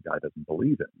the guy doesn't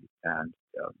believe him, and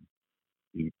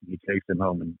he takes him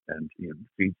home and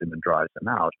feeds him and dries him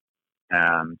out,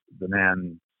 and the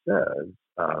man says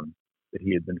that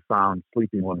he had been found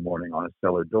sleeping one morning on a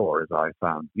cellar door as I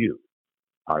found you.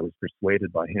 I was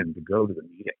persuaded by him to go to the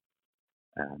meeting,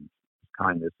 and his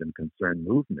kindness and concern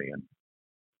moved me, and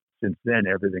since then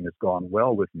everything has gone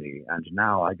well with me, and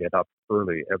now I get up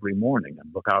early every morning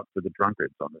and look out for the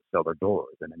drunkards on the cellar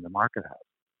doors and in the market house.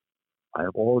 I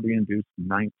have already induced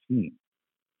 19.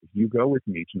 If you go with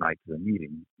me tonight to the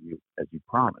meeting, as you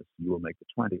promised, you will make the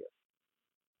 20th.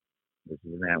 This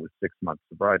is a man with 6 months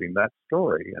sobriety. And that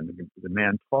story, and the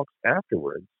man talks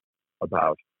afterwards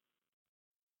about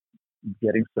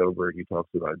getting sober. He talks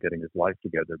about getting his life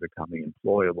together, becoming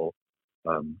employable,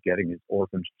 getting his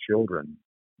orphaned children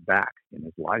back in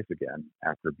his life again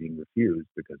after being refused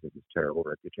because of his terrible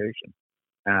reputation.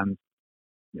 And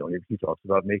he talks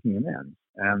about making amends.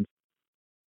 And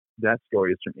that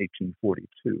story is from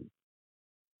 1842.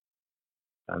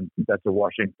 That's a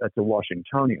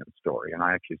Washingtonian story, and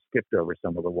I actually skipped over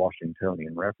some of the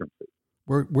Washingtonian references.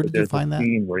 Where did you find that?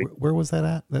 Where was that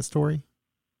at? That story?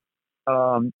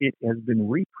 It has been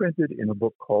reprinted in a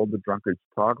book called The Drunkard's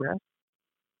Progress,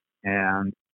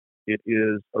 and it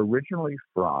is originally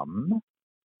from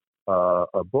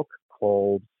a book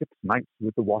called 6 Nights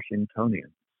with the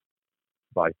Washingtonians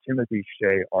by Timothy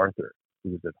Shea Arthur,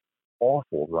 who is an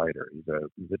awful writer.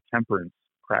 He's a temperance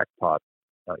crackpot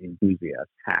enthusiast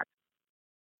hack.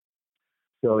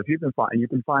 So if you can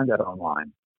find that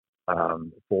online,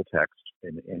 full text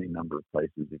in any number of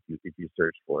places if you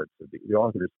search for it. So the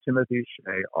author is Timothy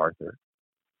Shea Arthur,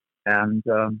 and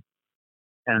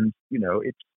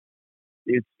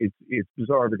it's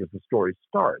bizarre because the story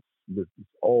starts with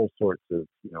all sorts of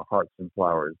hearts and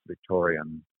flowers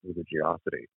Victorian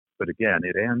religiosity, but again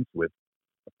it ends with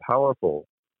a powerful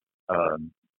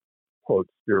quote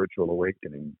spiritual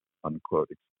awakening unquote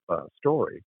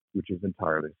story, which is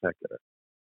entirely secular.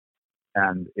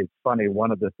 And it's funny,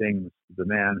 one of the things the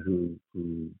man who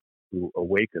who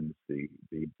awakens the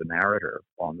narrator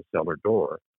on the cellar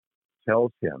door,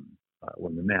 tells him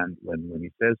when he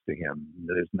says to him,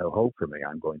 "There's no hope for me.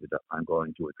 I'm going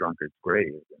to a drunkard's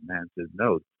grave." The man says,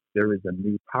 "No, there is a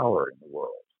new power in the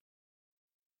world."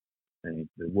 And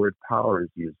the word power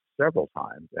is used several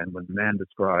times. And when the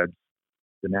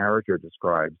narrator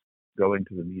describes going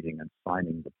to the meeting and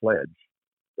signing the pledge,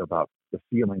 about the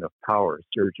feeling of power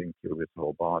surging through his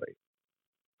whole body,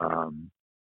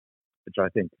 which I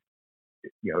think,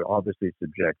 obviously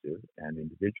subjective and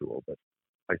individual, but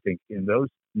I think in those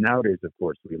nowadays, of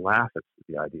course, we laugh at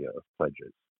the idea of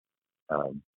pledges.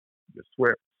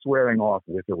 Swearing off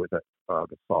with a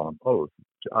solemn oath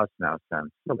to us now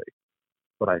sounds silly,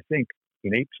 but I think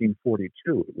in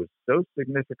 1842 it was so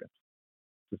significant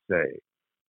to say,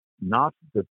 not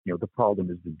that the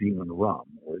problem is the demon rum,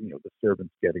 or the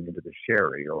servants getting into the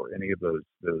sherry, or any of those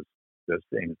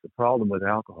things. The problem with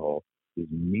alcohol is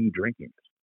me drinking it.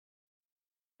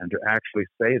 And to actually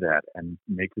say that and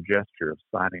make the gesture of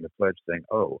signing a pledge saying,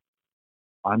 "Oh,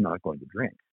 I'm not going to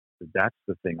drink," that's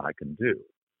the thing I can do.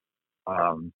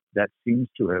 That seems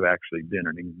to have actually been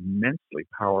an immensely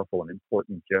powerful and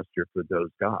important gesture for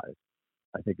those guys.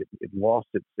 I think it lost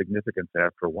its significance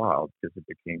after a while because it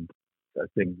became a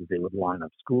thing that they would line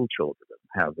up school children and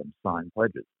have them sign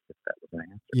pledges if that was an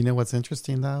answer. You know what's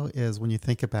interesting, though, is when you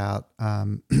think about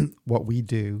what we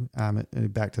do,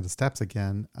 back to the steps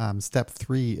again, step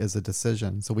 3 is a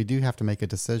decision. So we do have to make a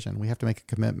decision. We have to make a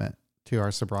commitment to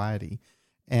our sobriety.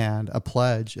 And a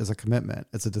pledge is a commitment.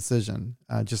 It's a decision,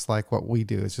 just like what we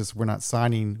do. It's just we're not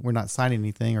signing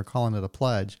anything or calling it a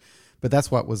pledge. But that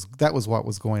was what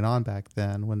was going on back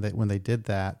then when they did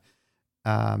that.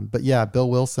 But yeah, Bill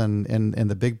Wilson in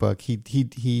the Big Book, he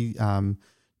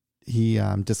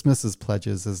dismisses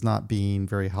pledges as not being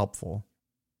very helpful.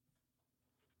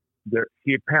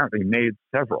 He apparently made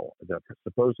several.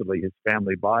 Supposedly his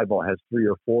family Bible has 3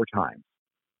 or 4 times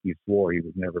he swore he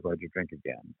was never going to drink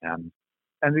again, and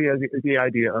the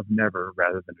idea of never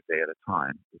rather than a day at a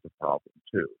time is a problem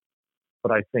too.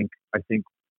 But I think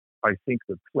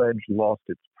the pledge lost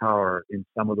its power in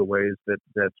some of the ways that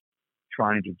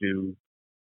trying to do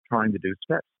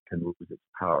steps can lose its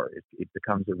power. It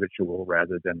becomes a ritual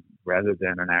rather than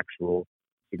an actual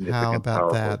significant. How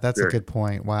about that? That's experience. A good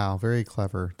point. Wow, very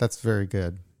clever. That's very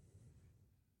good.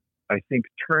 I think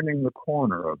turning the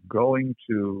corner of going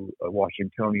to a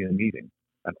Washingtonian meeting,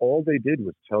 and all they did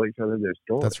was tell each other their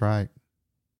story. That's right.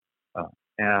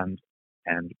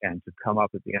 And to come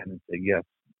up at the end and say, "Yes,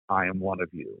 I am one of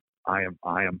you. I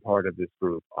am part of this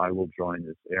group. I will join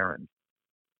this errand."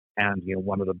 And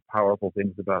one of the powerful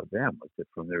things about them was that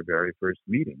from their very first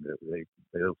meeting,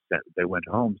 they went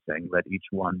home saying, "Let each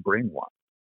one bring one."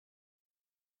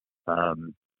 I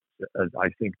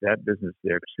think that business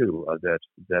there too,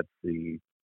 that the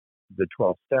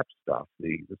 12-step stuff,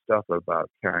 the stuff about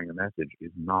carrying a message,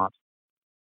 is not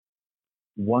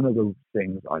one of the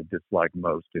things I dislike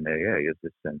most in AA. Is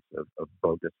this sense of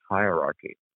bogus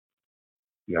hierarchy.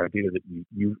 The idea that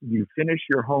you finish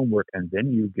your homework and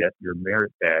then you get your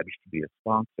merit badge to be a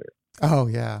sponsor. Oh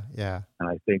yeah, yeah. And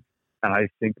I think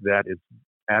that is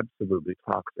absolutely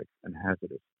toxic and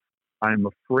hazardous. I'm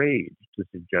afraid to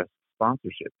suggest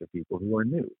sponsorship to people who are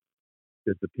new,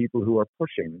 because the people who are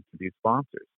pushing to be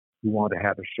sponsors, who want to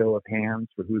have a show of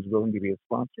hands for who's willing to be a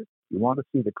sponsor, you want to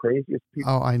see the craziest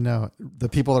people. Oh, I know. The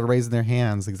people that are raising their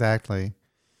hands, exactly.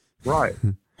 Right.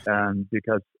 And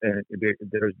because they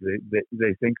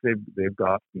think they've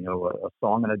got a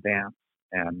song and a dance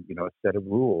and a set of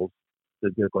rules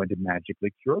that they're going to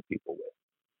magically cure people with,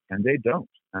 and they don't.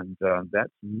 And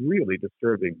that's really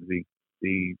disturbing.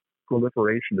 The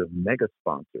proliferation of mega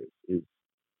sponsors is.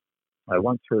 I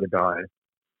once heard a guy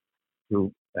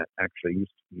who actually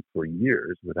used to be for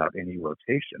years without any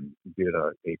rotation did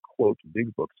a quote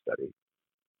Big Book study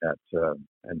at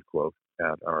end quote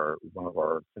at one of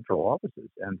our central offices,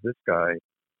 and this guy,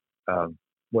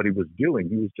 what he was doing,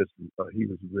 he was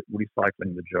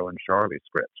recycling the Joe and Charlie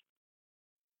script.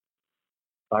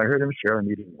 I heard him share a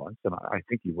meeting once, and I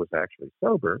think he was actually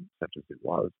sober, such as it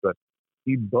was, but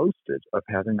he boasted of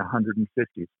having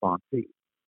 150 sponsees,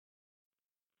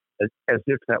 as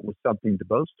if that was something to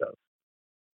boast of.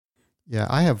 Yeah,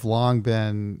 I have long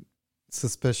been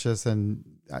suspicious and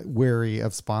wary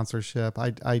of sponsorship.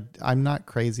 I'm not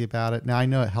crazy about it. Now I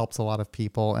know it helps a lot of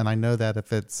people, and I know that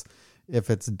if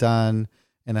it's done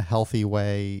in a healthy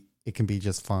way, it can be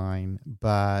just fine.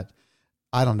 But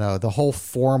I don't know, the whole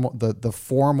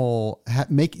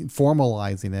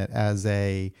formalizing it as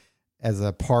a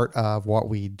part of what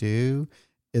we do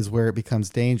is where it becomes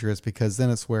dangerous, because then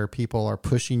it's where people are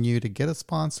pushing you to get a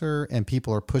sponsor and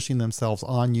people are pushing themselves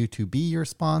on you to be your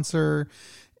sponsor.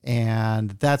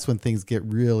 And that's when things get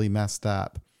really messed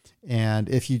up. And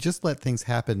if you just let things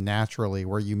happen naturally,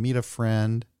 where you meet a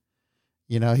friend,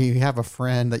 you have a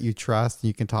friend that you trust and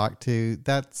you can talk to,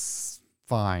 that's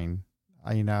fine.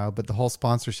 But the whole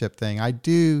sponsorship thing, I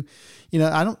do,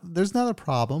 there's not a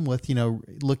problem with, having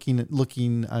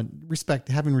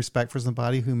respect for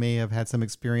somebody who may have had some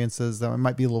experiences that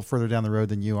might be a little further down the road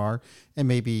than you are, and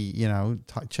maybe,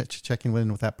 checking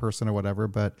in with that person or whatever.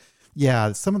 But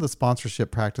yeah, some of the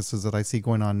sponsorship practices that I see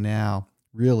going on now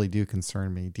really do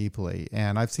concern me deeply.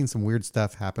 And I've seen some weird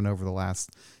stuff happen over the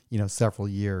last, several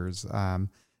years.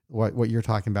 What you're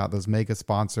talking about, those mega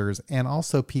sponsors, and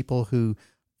also people who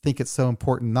think it's so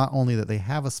important not only that they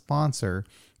have a sponsor,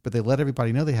 but they let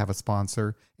everybody know they have a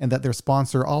sponsor and that their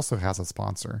sponsor also has a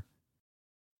sponsor.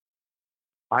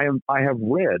 I have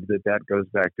read that goes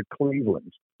back to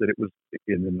Cleveland, that it was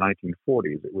in the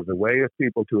 1940s. It was a way of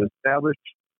people to establish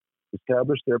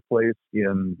their place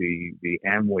in the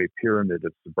Amway pyramid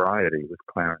of sobriety with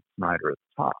Clarence Snyder at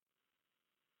the top.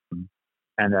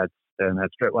 And that's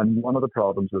right. And one of the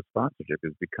problems with sponsorship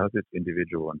is because it's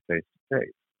individual and face to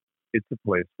face. It's a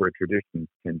place where traditions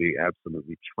can be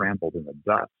absolutely trampled in the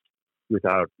dust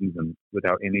without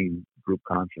any group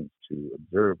conscience to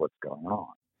observe what's going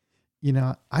on.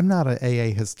 I'm not an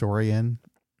AA historian.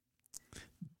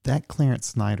 That Clarence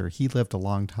Snyder, he lived a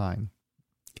long time,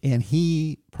 and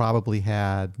he probably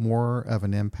had more of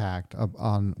an impact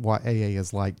on what AA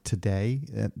is like today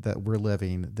that we're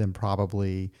living than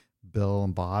probably Bill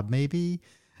and Bob maybe.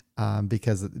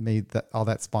 Because it made all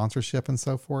that sponsorship and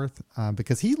so forth,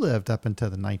 because he lived up into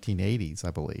the 1980s,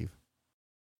 I believe.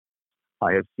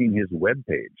 I have seen his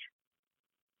webpage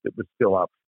that was still up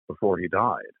before he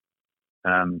died.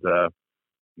 And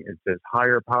it says,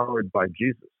 "Higher powered by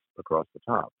Jesus" across the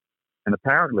top. And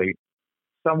apparently,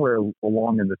 somewhere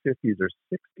along in the 50s or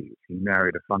 60s, he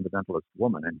married a fundamentalist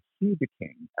woman, and he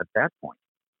became, at that point,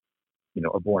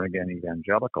 a born-again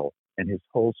evangelical, and his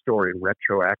whole story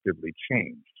retroactively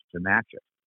changed to match it.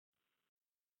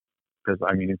 Because,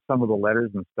 in some of the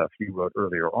letters and stuff he wrote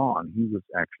earlier on, he was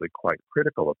actually quite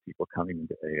critical of people coming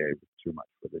into AA with too much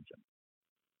religion.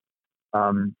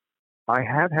 I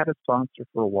have had a sponsor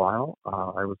for a while.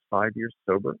 I was 5 years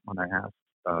sober when I asked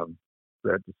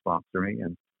Fred to sponsor me,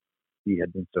 and he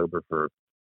had been sober for,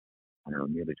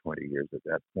 nearly 20 years at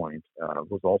that point,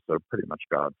 was also pretty much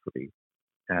God-free.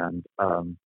 And,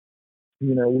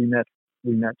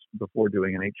 we met before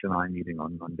doing an H&I meeting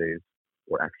on Mondays,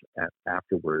 or actually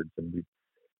afterwards, and we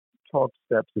talked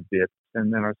steps a bit,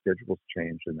 and then our schedules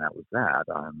changed, and that was that.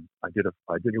 I did a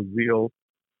real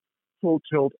full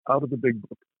tilt out of the big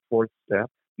book, fourth step,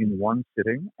 in one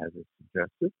sitting, as it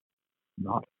suggested,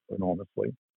 not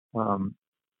enormously. And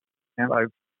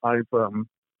I've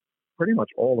pretty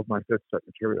much all of my fifth step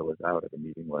material is out at a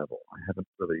meeting level. I haven't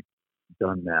really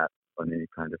done that on any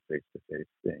kind of face-to-face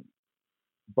thing.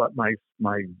 But my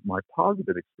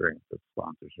positive experience of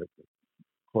sponsorship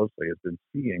closely has been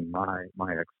seeing my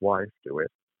ex-wife do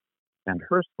it, and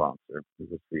her sponsor, who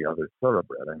was the other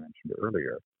thoroughbred I mentioned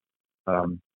earlier.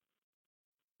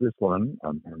 This woman,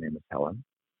 her name is Helen,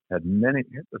 had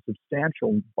a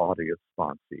substantial body of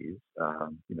sponsees.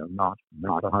 Not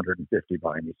 150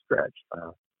 by any stretch.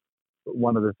 But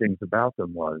one of the things about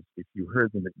them was, if you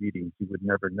heard them at meetings, you would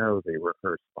never know they were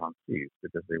her sponsees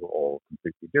because they were all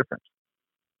completely different.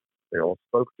 They all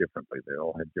spoke differently. They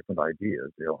all had different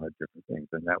ideas. They all had different things.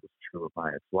 And that was true of my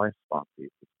ex-wife's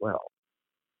sponsees as well.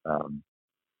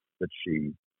 That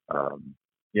she,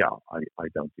 I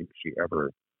don't think she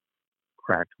ever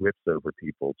cracked whips over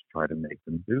people to try to make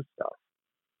them do stuff.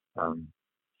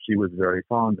 She was very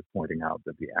fond of pointing out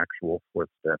that the actual fourth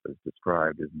step as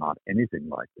described is not anything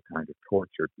like the kind of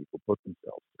torture people put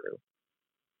themselves through.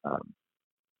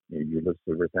 You list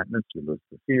the resentments, you list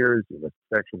the fears, you list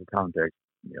the sexual context,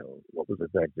 what was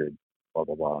affected, blah,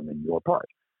 blah, blah, and then your part.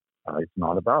 It's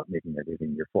not about making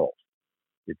everything your fault.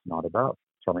 It's not about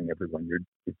telling everyone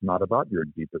it's not about your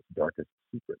deepest, darkest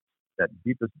secrets. That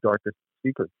deepest, darkest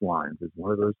secrets lines is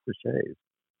one of those cliches.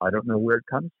 I don't know where it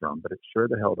comes from, but it sure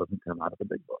the hell doesn't come out of a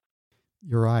big book.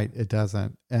 You're right. It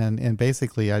doesn't. And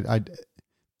basically,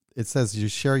 it says you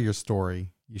share your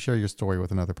story. You share your story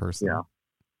with another person.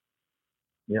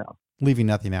 Yeah. Leaving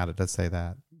nothing out, it does say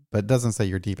that. But it doesn't say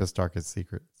your deepest, darkest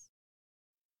secrets.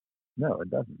 No, it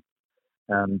doesn't.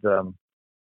 And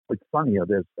it's funny,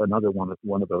 there's another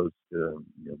one of those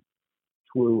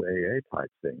true AA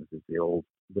type things is the old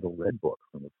little red book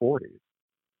from the 40s,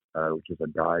 which is a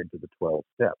guide to the 12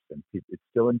 steps. And it's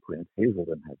still in print.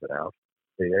 Hazelden has it out.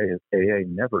 AA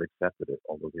never accepted it,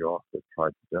 although the author tried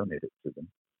to donate it to them.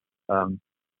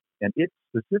 And it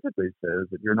specifically says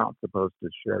that you're not supposed to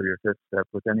share your fifth step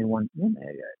with anyone in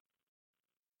AA.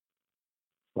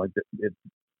 Like it's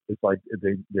like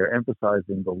they're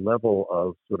emphasizing the level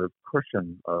of sort of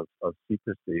cushion of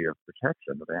secrecy, of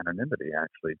protection, of anonymity,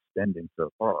 actually extending so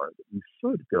far that you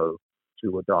should go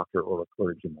to a doctor or a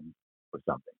clergyman or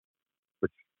something,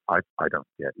 which I don't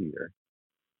get either.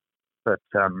 But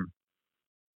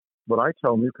what I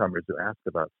tell newcomers who ask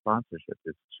about sponsorship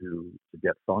is to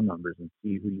get phone numbers and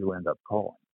see who you end up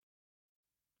calling.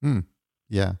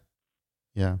 Yeah.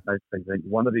 Yeah. I think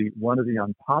one of the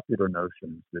unpopular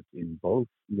notions that's in both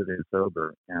Living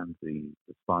Sober and the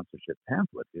sponsorship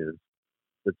pamphlet is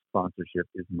that sponsorship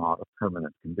is not a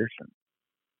permanent condition.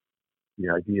 The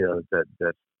idea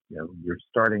that you're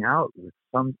starting out with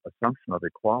some assumption of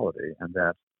equality, and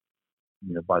that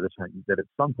by the time that at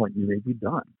some point you may be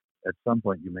done. At some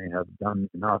point you may have done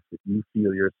enough that you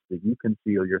can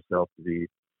feel yourself to be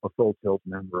a full tilt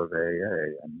member of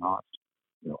AA and not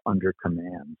under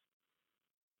command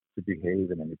to behave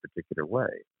in any particular way.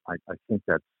 I think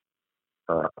that's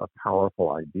a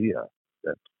powerful idea,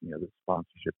 that the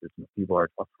sponsorship is, people are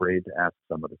afraid to ask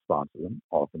someone to sponsor them,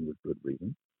 often with good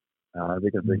reason,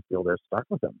 because they feel they're stuck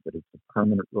with them, that it's a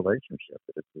permanent relationship,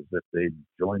 that it's as if they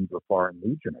joined the Foreign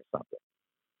Legion or something.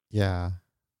 Yeah.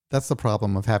 That's the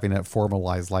problem of having it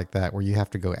formalized like that, where you have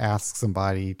to go ask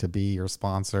somebody to be your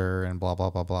sponsor and blah, blah,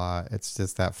 blah, blah. It's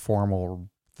just that formal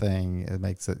thing. It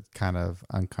makes it kind of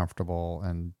uncomfortable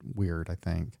and weird, I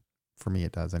think. For me,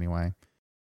 it does anyway.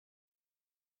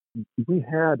 We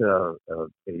had a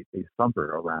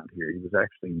thumper around here. He was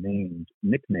actually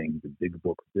nicknamed the Big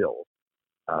Book Bill.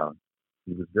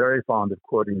 He was very fond of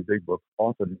quoting the Big Book,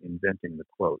 often inventing the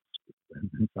quotes.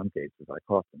 In some cases, I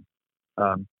caught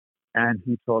them. And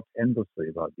he talked endlessly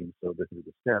about being sober through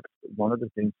the steps. But one of the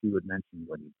things he would mention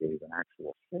when he gave an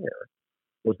actual share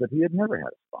was that he had never had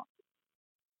a sponsor.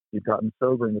 He'd gotten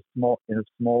sober in a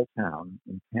small town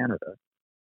in Canada,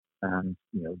 and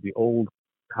the old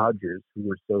codgers who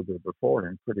were sober before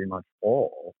him, pretty much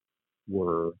all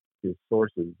were his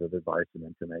sources of advice and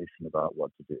information about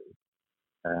what to do,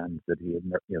 and that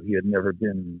he had never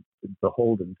been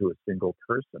beholden to a single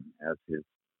person as his.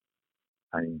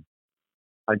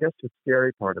 I guess the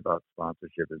scary part about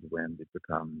sponsorship is when it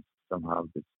becomes somehow a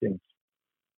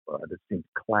distinct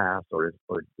class or a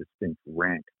distinct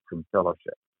rank from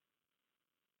fellowship,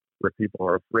 where people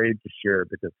are afraid to share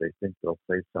because they think they'll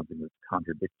say something that's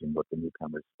contradicting what the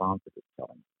newcomer's sponsor is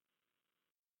telling them.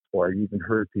 Or I even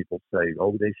heard people say,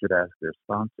 "Oh, they should ask their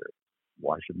sponsor.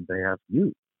 Why shouldn't they ask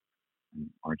you?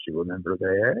 Aren't you a member of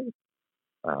AA?"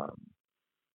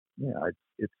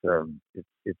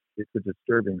 It's a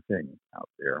disturbing thing out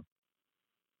there.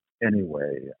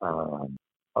 Anyway,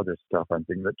 other stuff I'm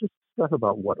thinking about, just stuff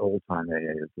about what old time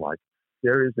AA is like.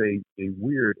 There is a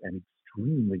weird and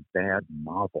extremely bad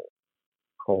novel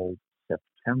called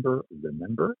September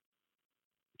Remember,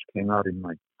 which came out in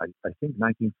I think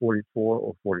 1944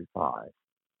 or 45,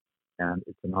 and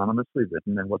it's anonymously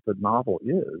written. And what the novel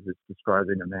is, it's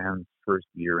describing a man's first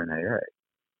year in AA,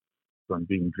 from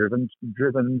being driven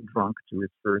drunk to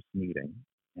his first meeting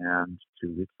and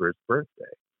to his first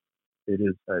birthday. It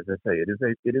is, as I say,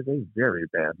 it is a very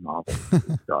bad novel.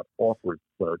 It's got awkward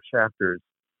slow chapters,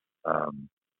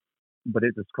 but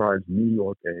it describes New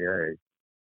York AA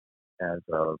as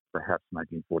perhaps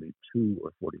 1942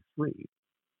 or 43,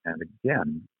 and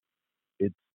again,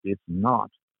 it's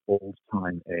not old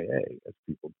time AA as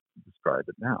people describe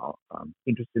it now.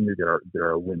 Interestingly, there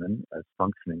are women as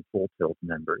functioning full tilt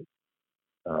members.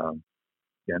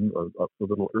 Again, a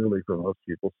little early for most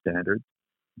people's standards.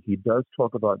 He does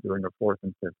talk about doing a fourth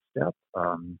and fifth step,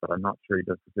 but I'm not sure he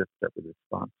does the fifth step with his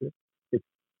sponsor.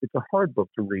 It's a hard book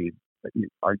to read.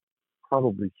 I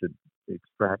probably should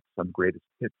extract some greatest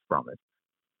hits from it,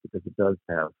 because it does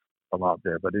have a lot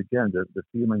there. But again, the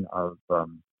feeling of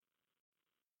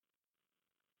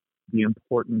the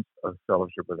importance of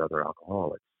fellowship with other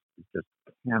alcoholics just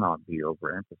cannot be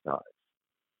overemphasized,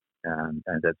 and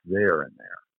that's there and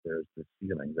there. There's this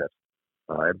feeling that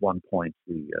at one point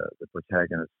the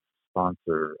protagonist's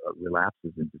sponsor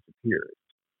relapses and disappears,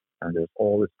 and there's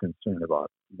all this concern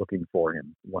about looking for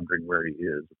him, wondering where he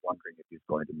is, wondering if he's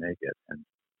going to make it, and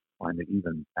finally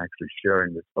even actually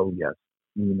sharing this, "Oh yes,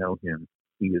 we know him,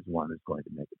 he is one who's going to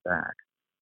make it back."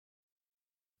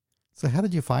 So how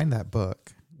did you find that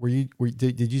book?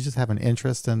 Did you just have an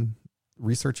interest in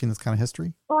researching this kind of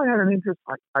history? Well, I had an interest.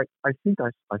 I think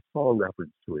I saw a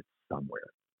reference to it somewhere.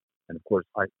 And of course,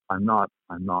 I'm not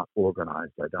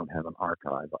organized. I don't have an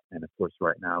archive. And of course,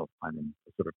 right now I'm in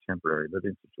a sort of temporary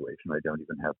living situation. I don't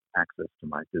even have access to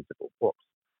my physical books.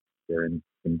 They're in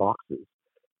boxes.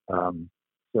 Um,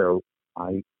 so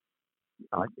I,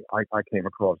 I came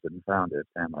across it and found it,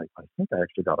 and I think I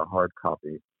actually got a hard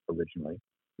copy originally,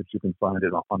 but you can find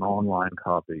it an online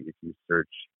copy if you search.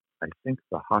 I think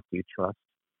the Hockey Trust.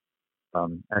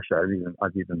 Actually,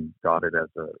 I've even got it as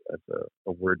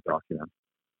a Word document.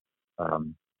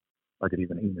 Um, I could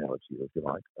even email it to you if you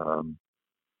like.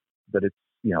 But it's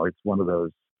it's one of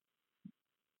those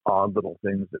odd little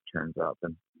things that turns up,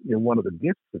 and one of the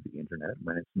gifts of the internet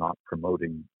when it's not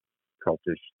promoting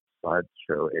cultish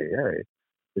sideshow AA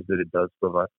is that it does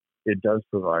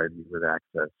provide you with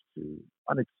access to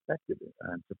unexpected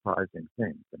and surprising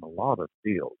things in a lot of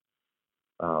fields.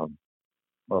 Um,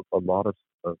 a lot of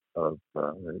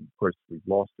course we've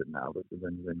lost it now, but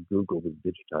when Google was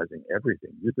digitizing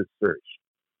everything, you could search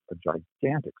a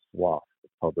gigantic swath of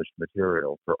published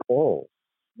material for all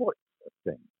sorts of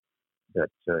things that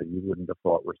you wouldn't have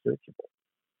thought were searchable.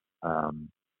 Um,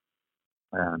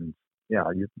 and yeah,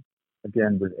 you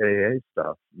again with AA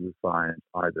stuff, you find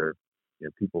either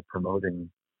people promoting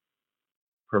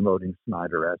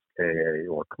Snyder-esque AA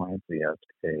or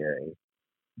Clancy-esque AA,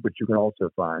 but you can also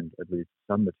find at least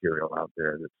some material out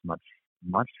there that's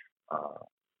much uh,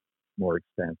 more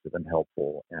expansive and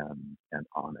helpful and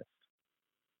honest.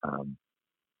 Um,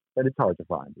 but it's hard to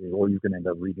find. Or you can end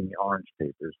up reading the Orange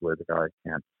Papers, where the guy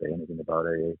can't say anything about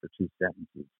AA for two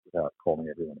sentences without calling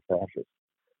everyone a fascist.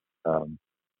 Um,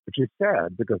 which is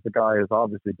sad because the guy has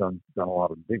obviously done a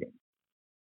lot of digging.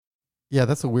 Yeah,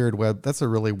 that's a weird web. That's a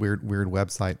really weird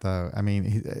website, though. I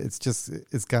mean,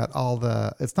 it's got all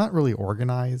the. It's not really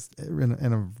organized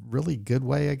in a really good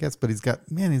way, I guess. But he's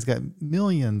got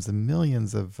millions and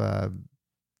millions of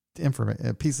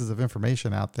pieces of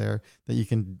information out there that you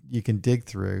can dig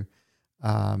through.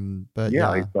 But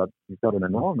Yeah, yeah, he's got an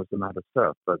enormous amount of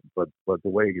stuff, but the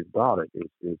way he's got it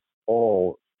is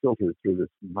all filtered through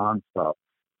this nonstop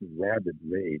rabid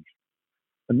rage.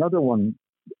 Another one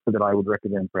that I would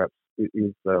recommend perhaps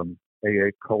is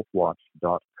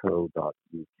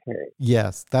aacultwatch.co.uk.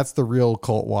 yes, that's the real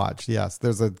Cult Watch. Yes,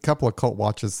 there's a couple of Cult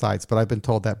Watches sites, but I've been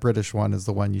told that British one is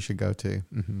the one you should go to.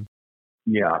 Mm-hmm.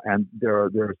 Yeah, and there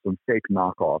are some fake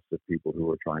knockoffs of people who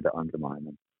are trying to undermine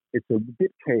them. It's a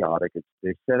bit chaotic.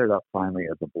 They set it up finally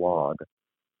as a blog,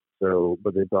 so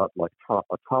but they've got like a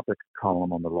topic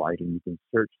column on the right, and you can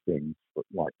search things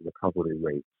like recovery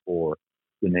rates or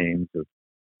the names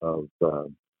of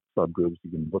subgroups.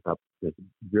 You can look up. There's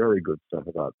very good stuff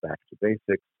about back to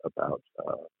basics, about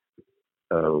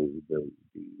the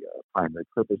primary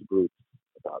purpose groups,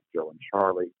 about Joe and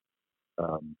Charlie,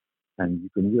 um, and you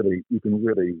can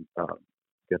really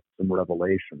get some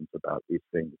revelations about these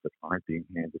things that aren't being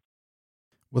handed.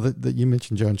 Well, you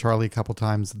mentioned Joe and Charlie a couple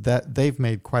times. That they've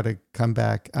made quite a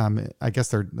comeback. I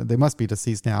guess they must be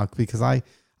deceased now because I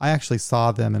actually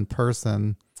saw them in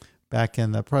person back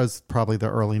in probably the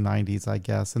early '90s, I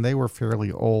guess, and they were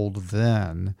fairly old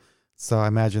then. So I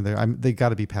imagine they got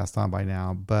to be passed on by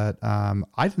now. But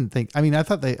I didn't think. I mean, I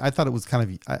thought it was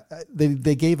kind of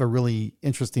they gave a really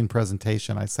interesting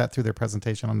presentation. I sat through their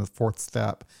presentation on the fourth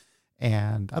step,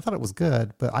 and I thought it was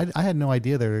good. But I had no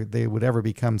idea they would ever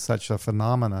become such a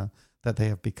phenomena that they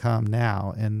have become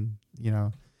now. And Yeah,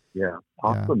 yeah,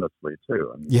 posthumously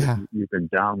too. I mean, yeah. you can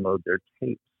download their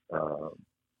tapes.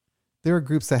 There are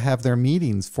groups that have their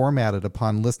meetings formatted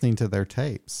upon listening to their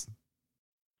tapes.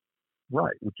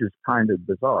 Right, which is kind of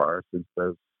bizarre since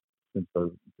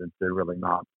they're really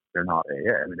not they're not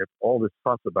AA. I mean, if all this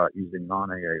fuss about using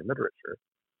non-AA literature,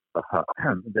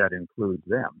 that includes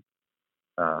them,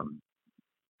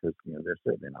 because they're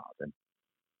certainly not. And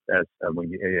as when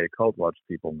the AA Cult Watch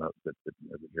people note that the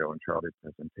Joe and Charlie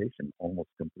presentation almost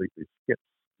completely skips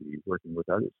the working with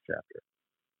others chapter,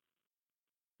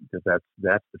 because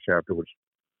that's the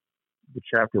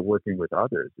chapter working with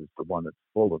others is the one that's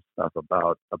full of stuff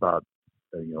about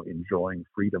enjoying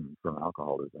freedom from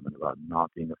alcoholism and about not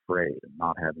being afraid and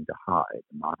not having to hide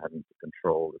and not having to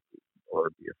control or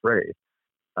be afraid.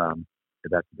 Um,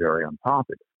 that's very on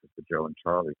topic because the Joe and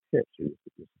Charlie pitch is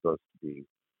supposed to be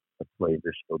a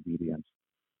slavish, obedient,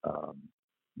 um,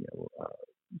 you know,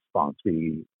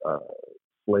 sponsee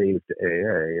slave to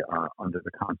AA under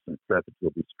the constant threat that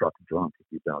you'll be struck drunk if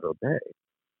you don't obey.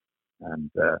 And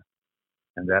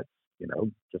and that's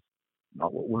just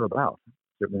not what we're about.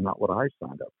 Certainly not what I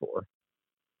signed up for.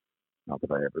 Not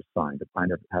that I ever signed it. I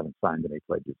never haven't signed any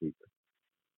pledges either.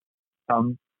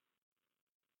 Um,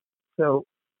 so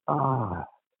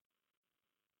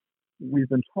we've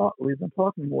been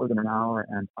talking more than an hour,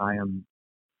 and I am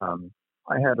I've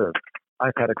had a,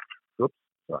 oops,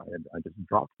 sorry, I just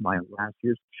dropped my last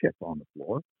year's chip on the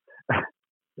floor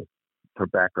for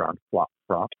background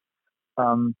prop.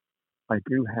 Um, I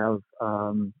do have,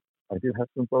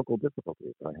 some vocal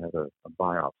difficulties. I had a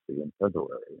biopsy in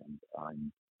February, and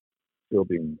I'm still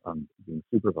being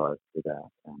supervised for that,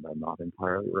 and I'm not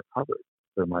entirely recovered.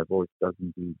 So my voice does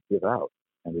indeed give out,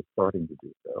 and it's starting to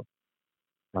do so.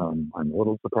 I'm a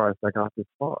little surprised I got this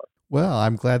far. Well,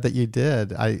 I'm glad that you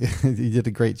did. You did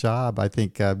a great job. I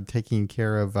think taking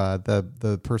care of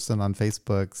the person on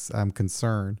Facebook's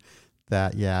concern.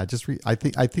 That I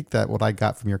think that what I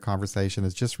got from your conversation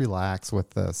is just relax with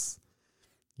this.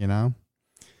 You know,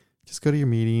 just go to your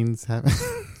meetings.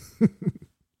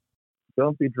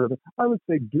 Don't be driven. I would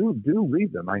say do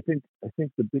read them. I think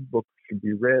the big book should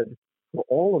be read for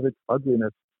all of its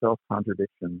ugliness,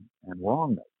 self-contradiction, and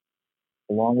wrongness,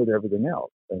 along with everything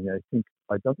else. And I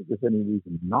don't think there's any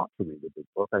reason not to read the big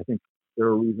book. I think there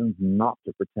are reasons not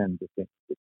to pretend to think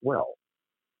it's swell,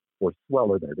 or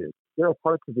sweller than it is. There are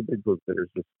parts of the big book that are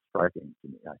just striking to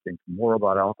me. I think more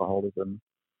about alcoholism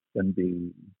can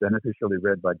be beneficially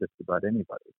read by just about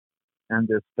anybody. And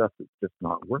there's stuff that's just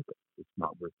not worth it. It's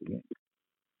not worth the ink.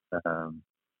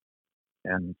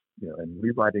 And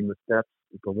rewriting the steps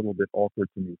is a little bit awkward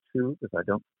to me too, because I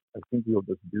think we'll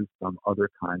just do some other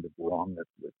kind of wrongness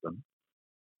with them.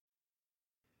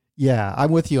 Yeah,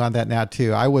 I'm with you on that now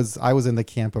too. I was in the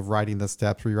camp of rewriting the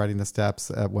steps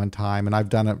at one time, and I've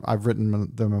done it. I've written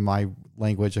them in my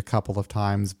language a couple of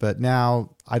times, but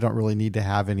now I don't really need to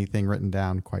have anything written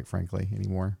down, quite frankly,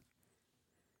 anymore.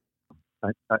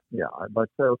 But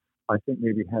so I think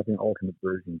maybe having alternate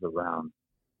versions around.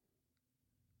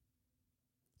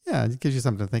 Yeah, it gives you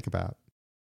something to think about.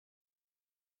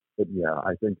 But yeah,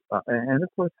 I think, and of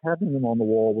course, having them on the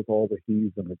wall with all the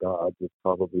he's and the gods is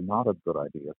probably not a good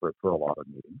idea for a lot of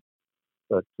meetings.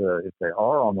 But if they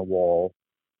are on the wall,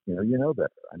 you know better.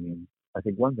 I mean, I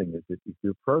think one thing is if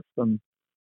you approach them,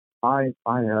 I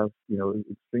have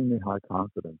extremely high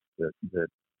confidence that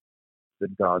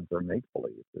gods are make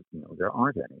believe, that there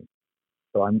aren't any.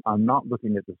 So I'm not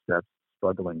looking at the steps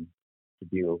struggling to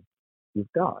deal with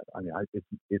God. I mean,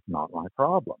 it's not my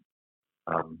problem.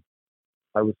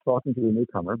 I was talking to a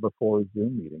newcomer before a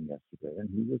Zoom meeting yesterday, and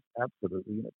he was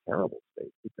absolutely in a terrible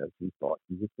state because he thought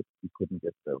he couldn't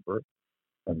get sober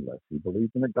unless he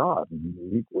believed in a God, and he knew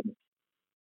he wouldn't.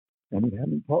 And he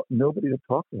hadn't nobody to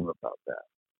talk to him about that.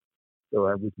 So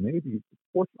I was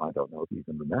I don't know if he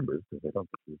even remembers because I don't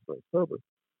think he was very sober,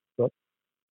 but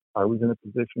I was in a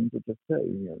position to just say,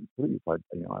 please,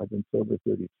 I've been sober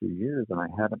 32 years and I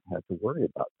haven't had to worry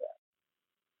about that.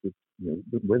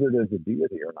 Whether there's a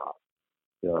deity or not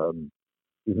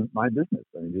isn't my business.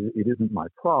 I mean, it isn't my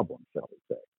problem, shall we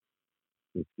say.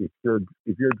 If you're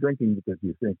drinking because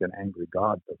you think an angry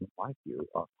God doesn't like you,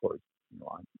 of course,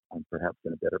 I'm perhaps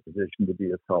in a better position to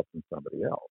be of help than somebody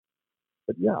else.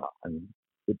 But yeah, I mean,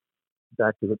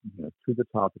 back to the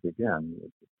topic again.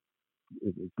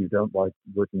 If you don't like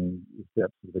working the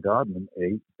steps of the God, then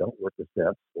don't work the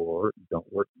steps, or don't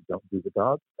do the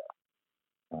God stuff.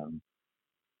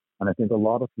 And I think a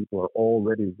lot of people are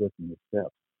already working the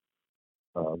steps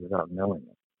without knowing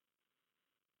it.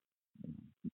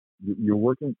 You're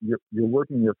working your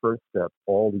first step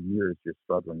all the years you're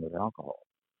struggling with alcohol.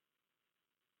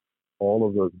 All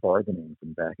of those bargainings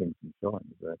and backings and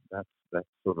showings, that's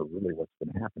sort of really what's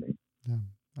been happening. Yeah,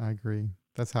 I agree.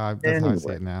 That's how I see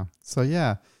it now. So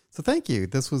yeah. So thank you.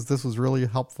 This was really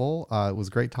helpful. It was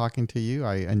great talking to you.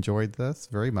 I enjoyed this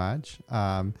very much.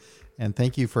 And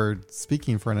thank you for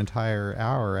speaking for an entire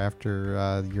hour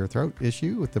after your throat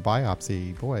issue with the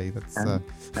biopsy. Boy, that's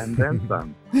and then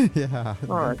some. Yeah.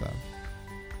 All right.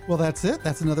 Well, that's it.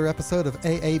 That's another episode of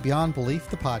AA Beyond Belief,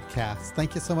 the podcast.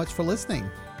 Thank you so much for listening.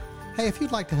 Hey, if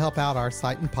you'd like to help out our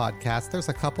site and podcast, there's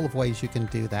a couple of ways you can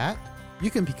do that.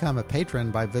 You can become a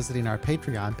patron by visiting our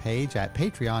Patreon page at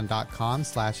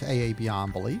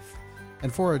patreon.com/AABeyondBelief.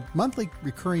 And for a monthly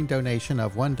recurring donation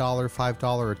of $1,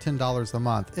 $5, or $10 a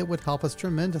month, it would help us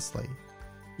tremendously.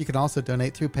 You can also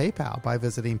donate through PayPal by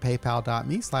visiting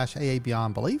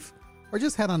paypal.me/AABeyondBelief, or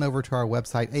just head on over to our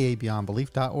website,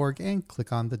 aabeyondbelief.org, and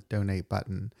click on the donate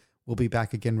button. We'll be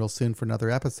back again real soon for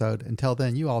another episode. Until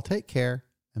then, you all take care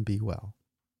and be well.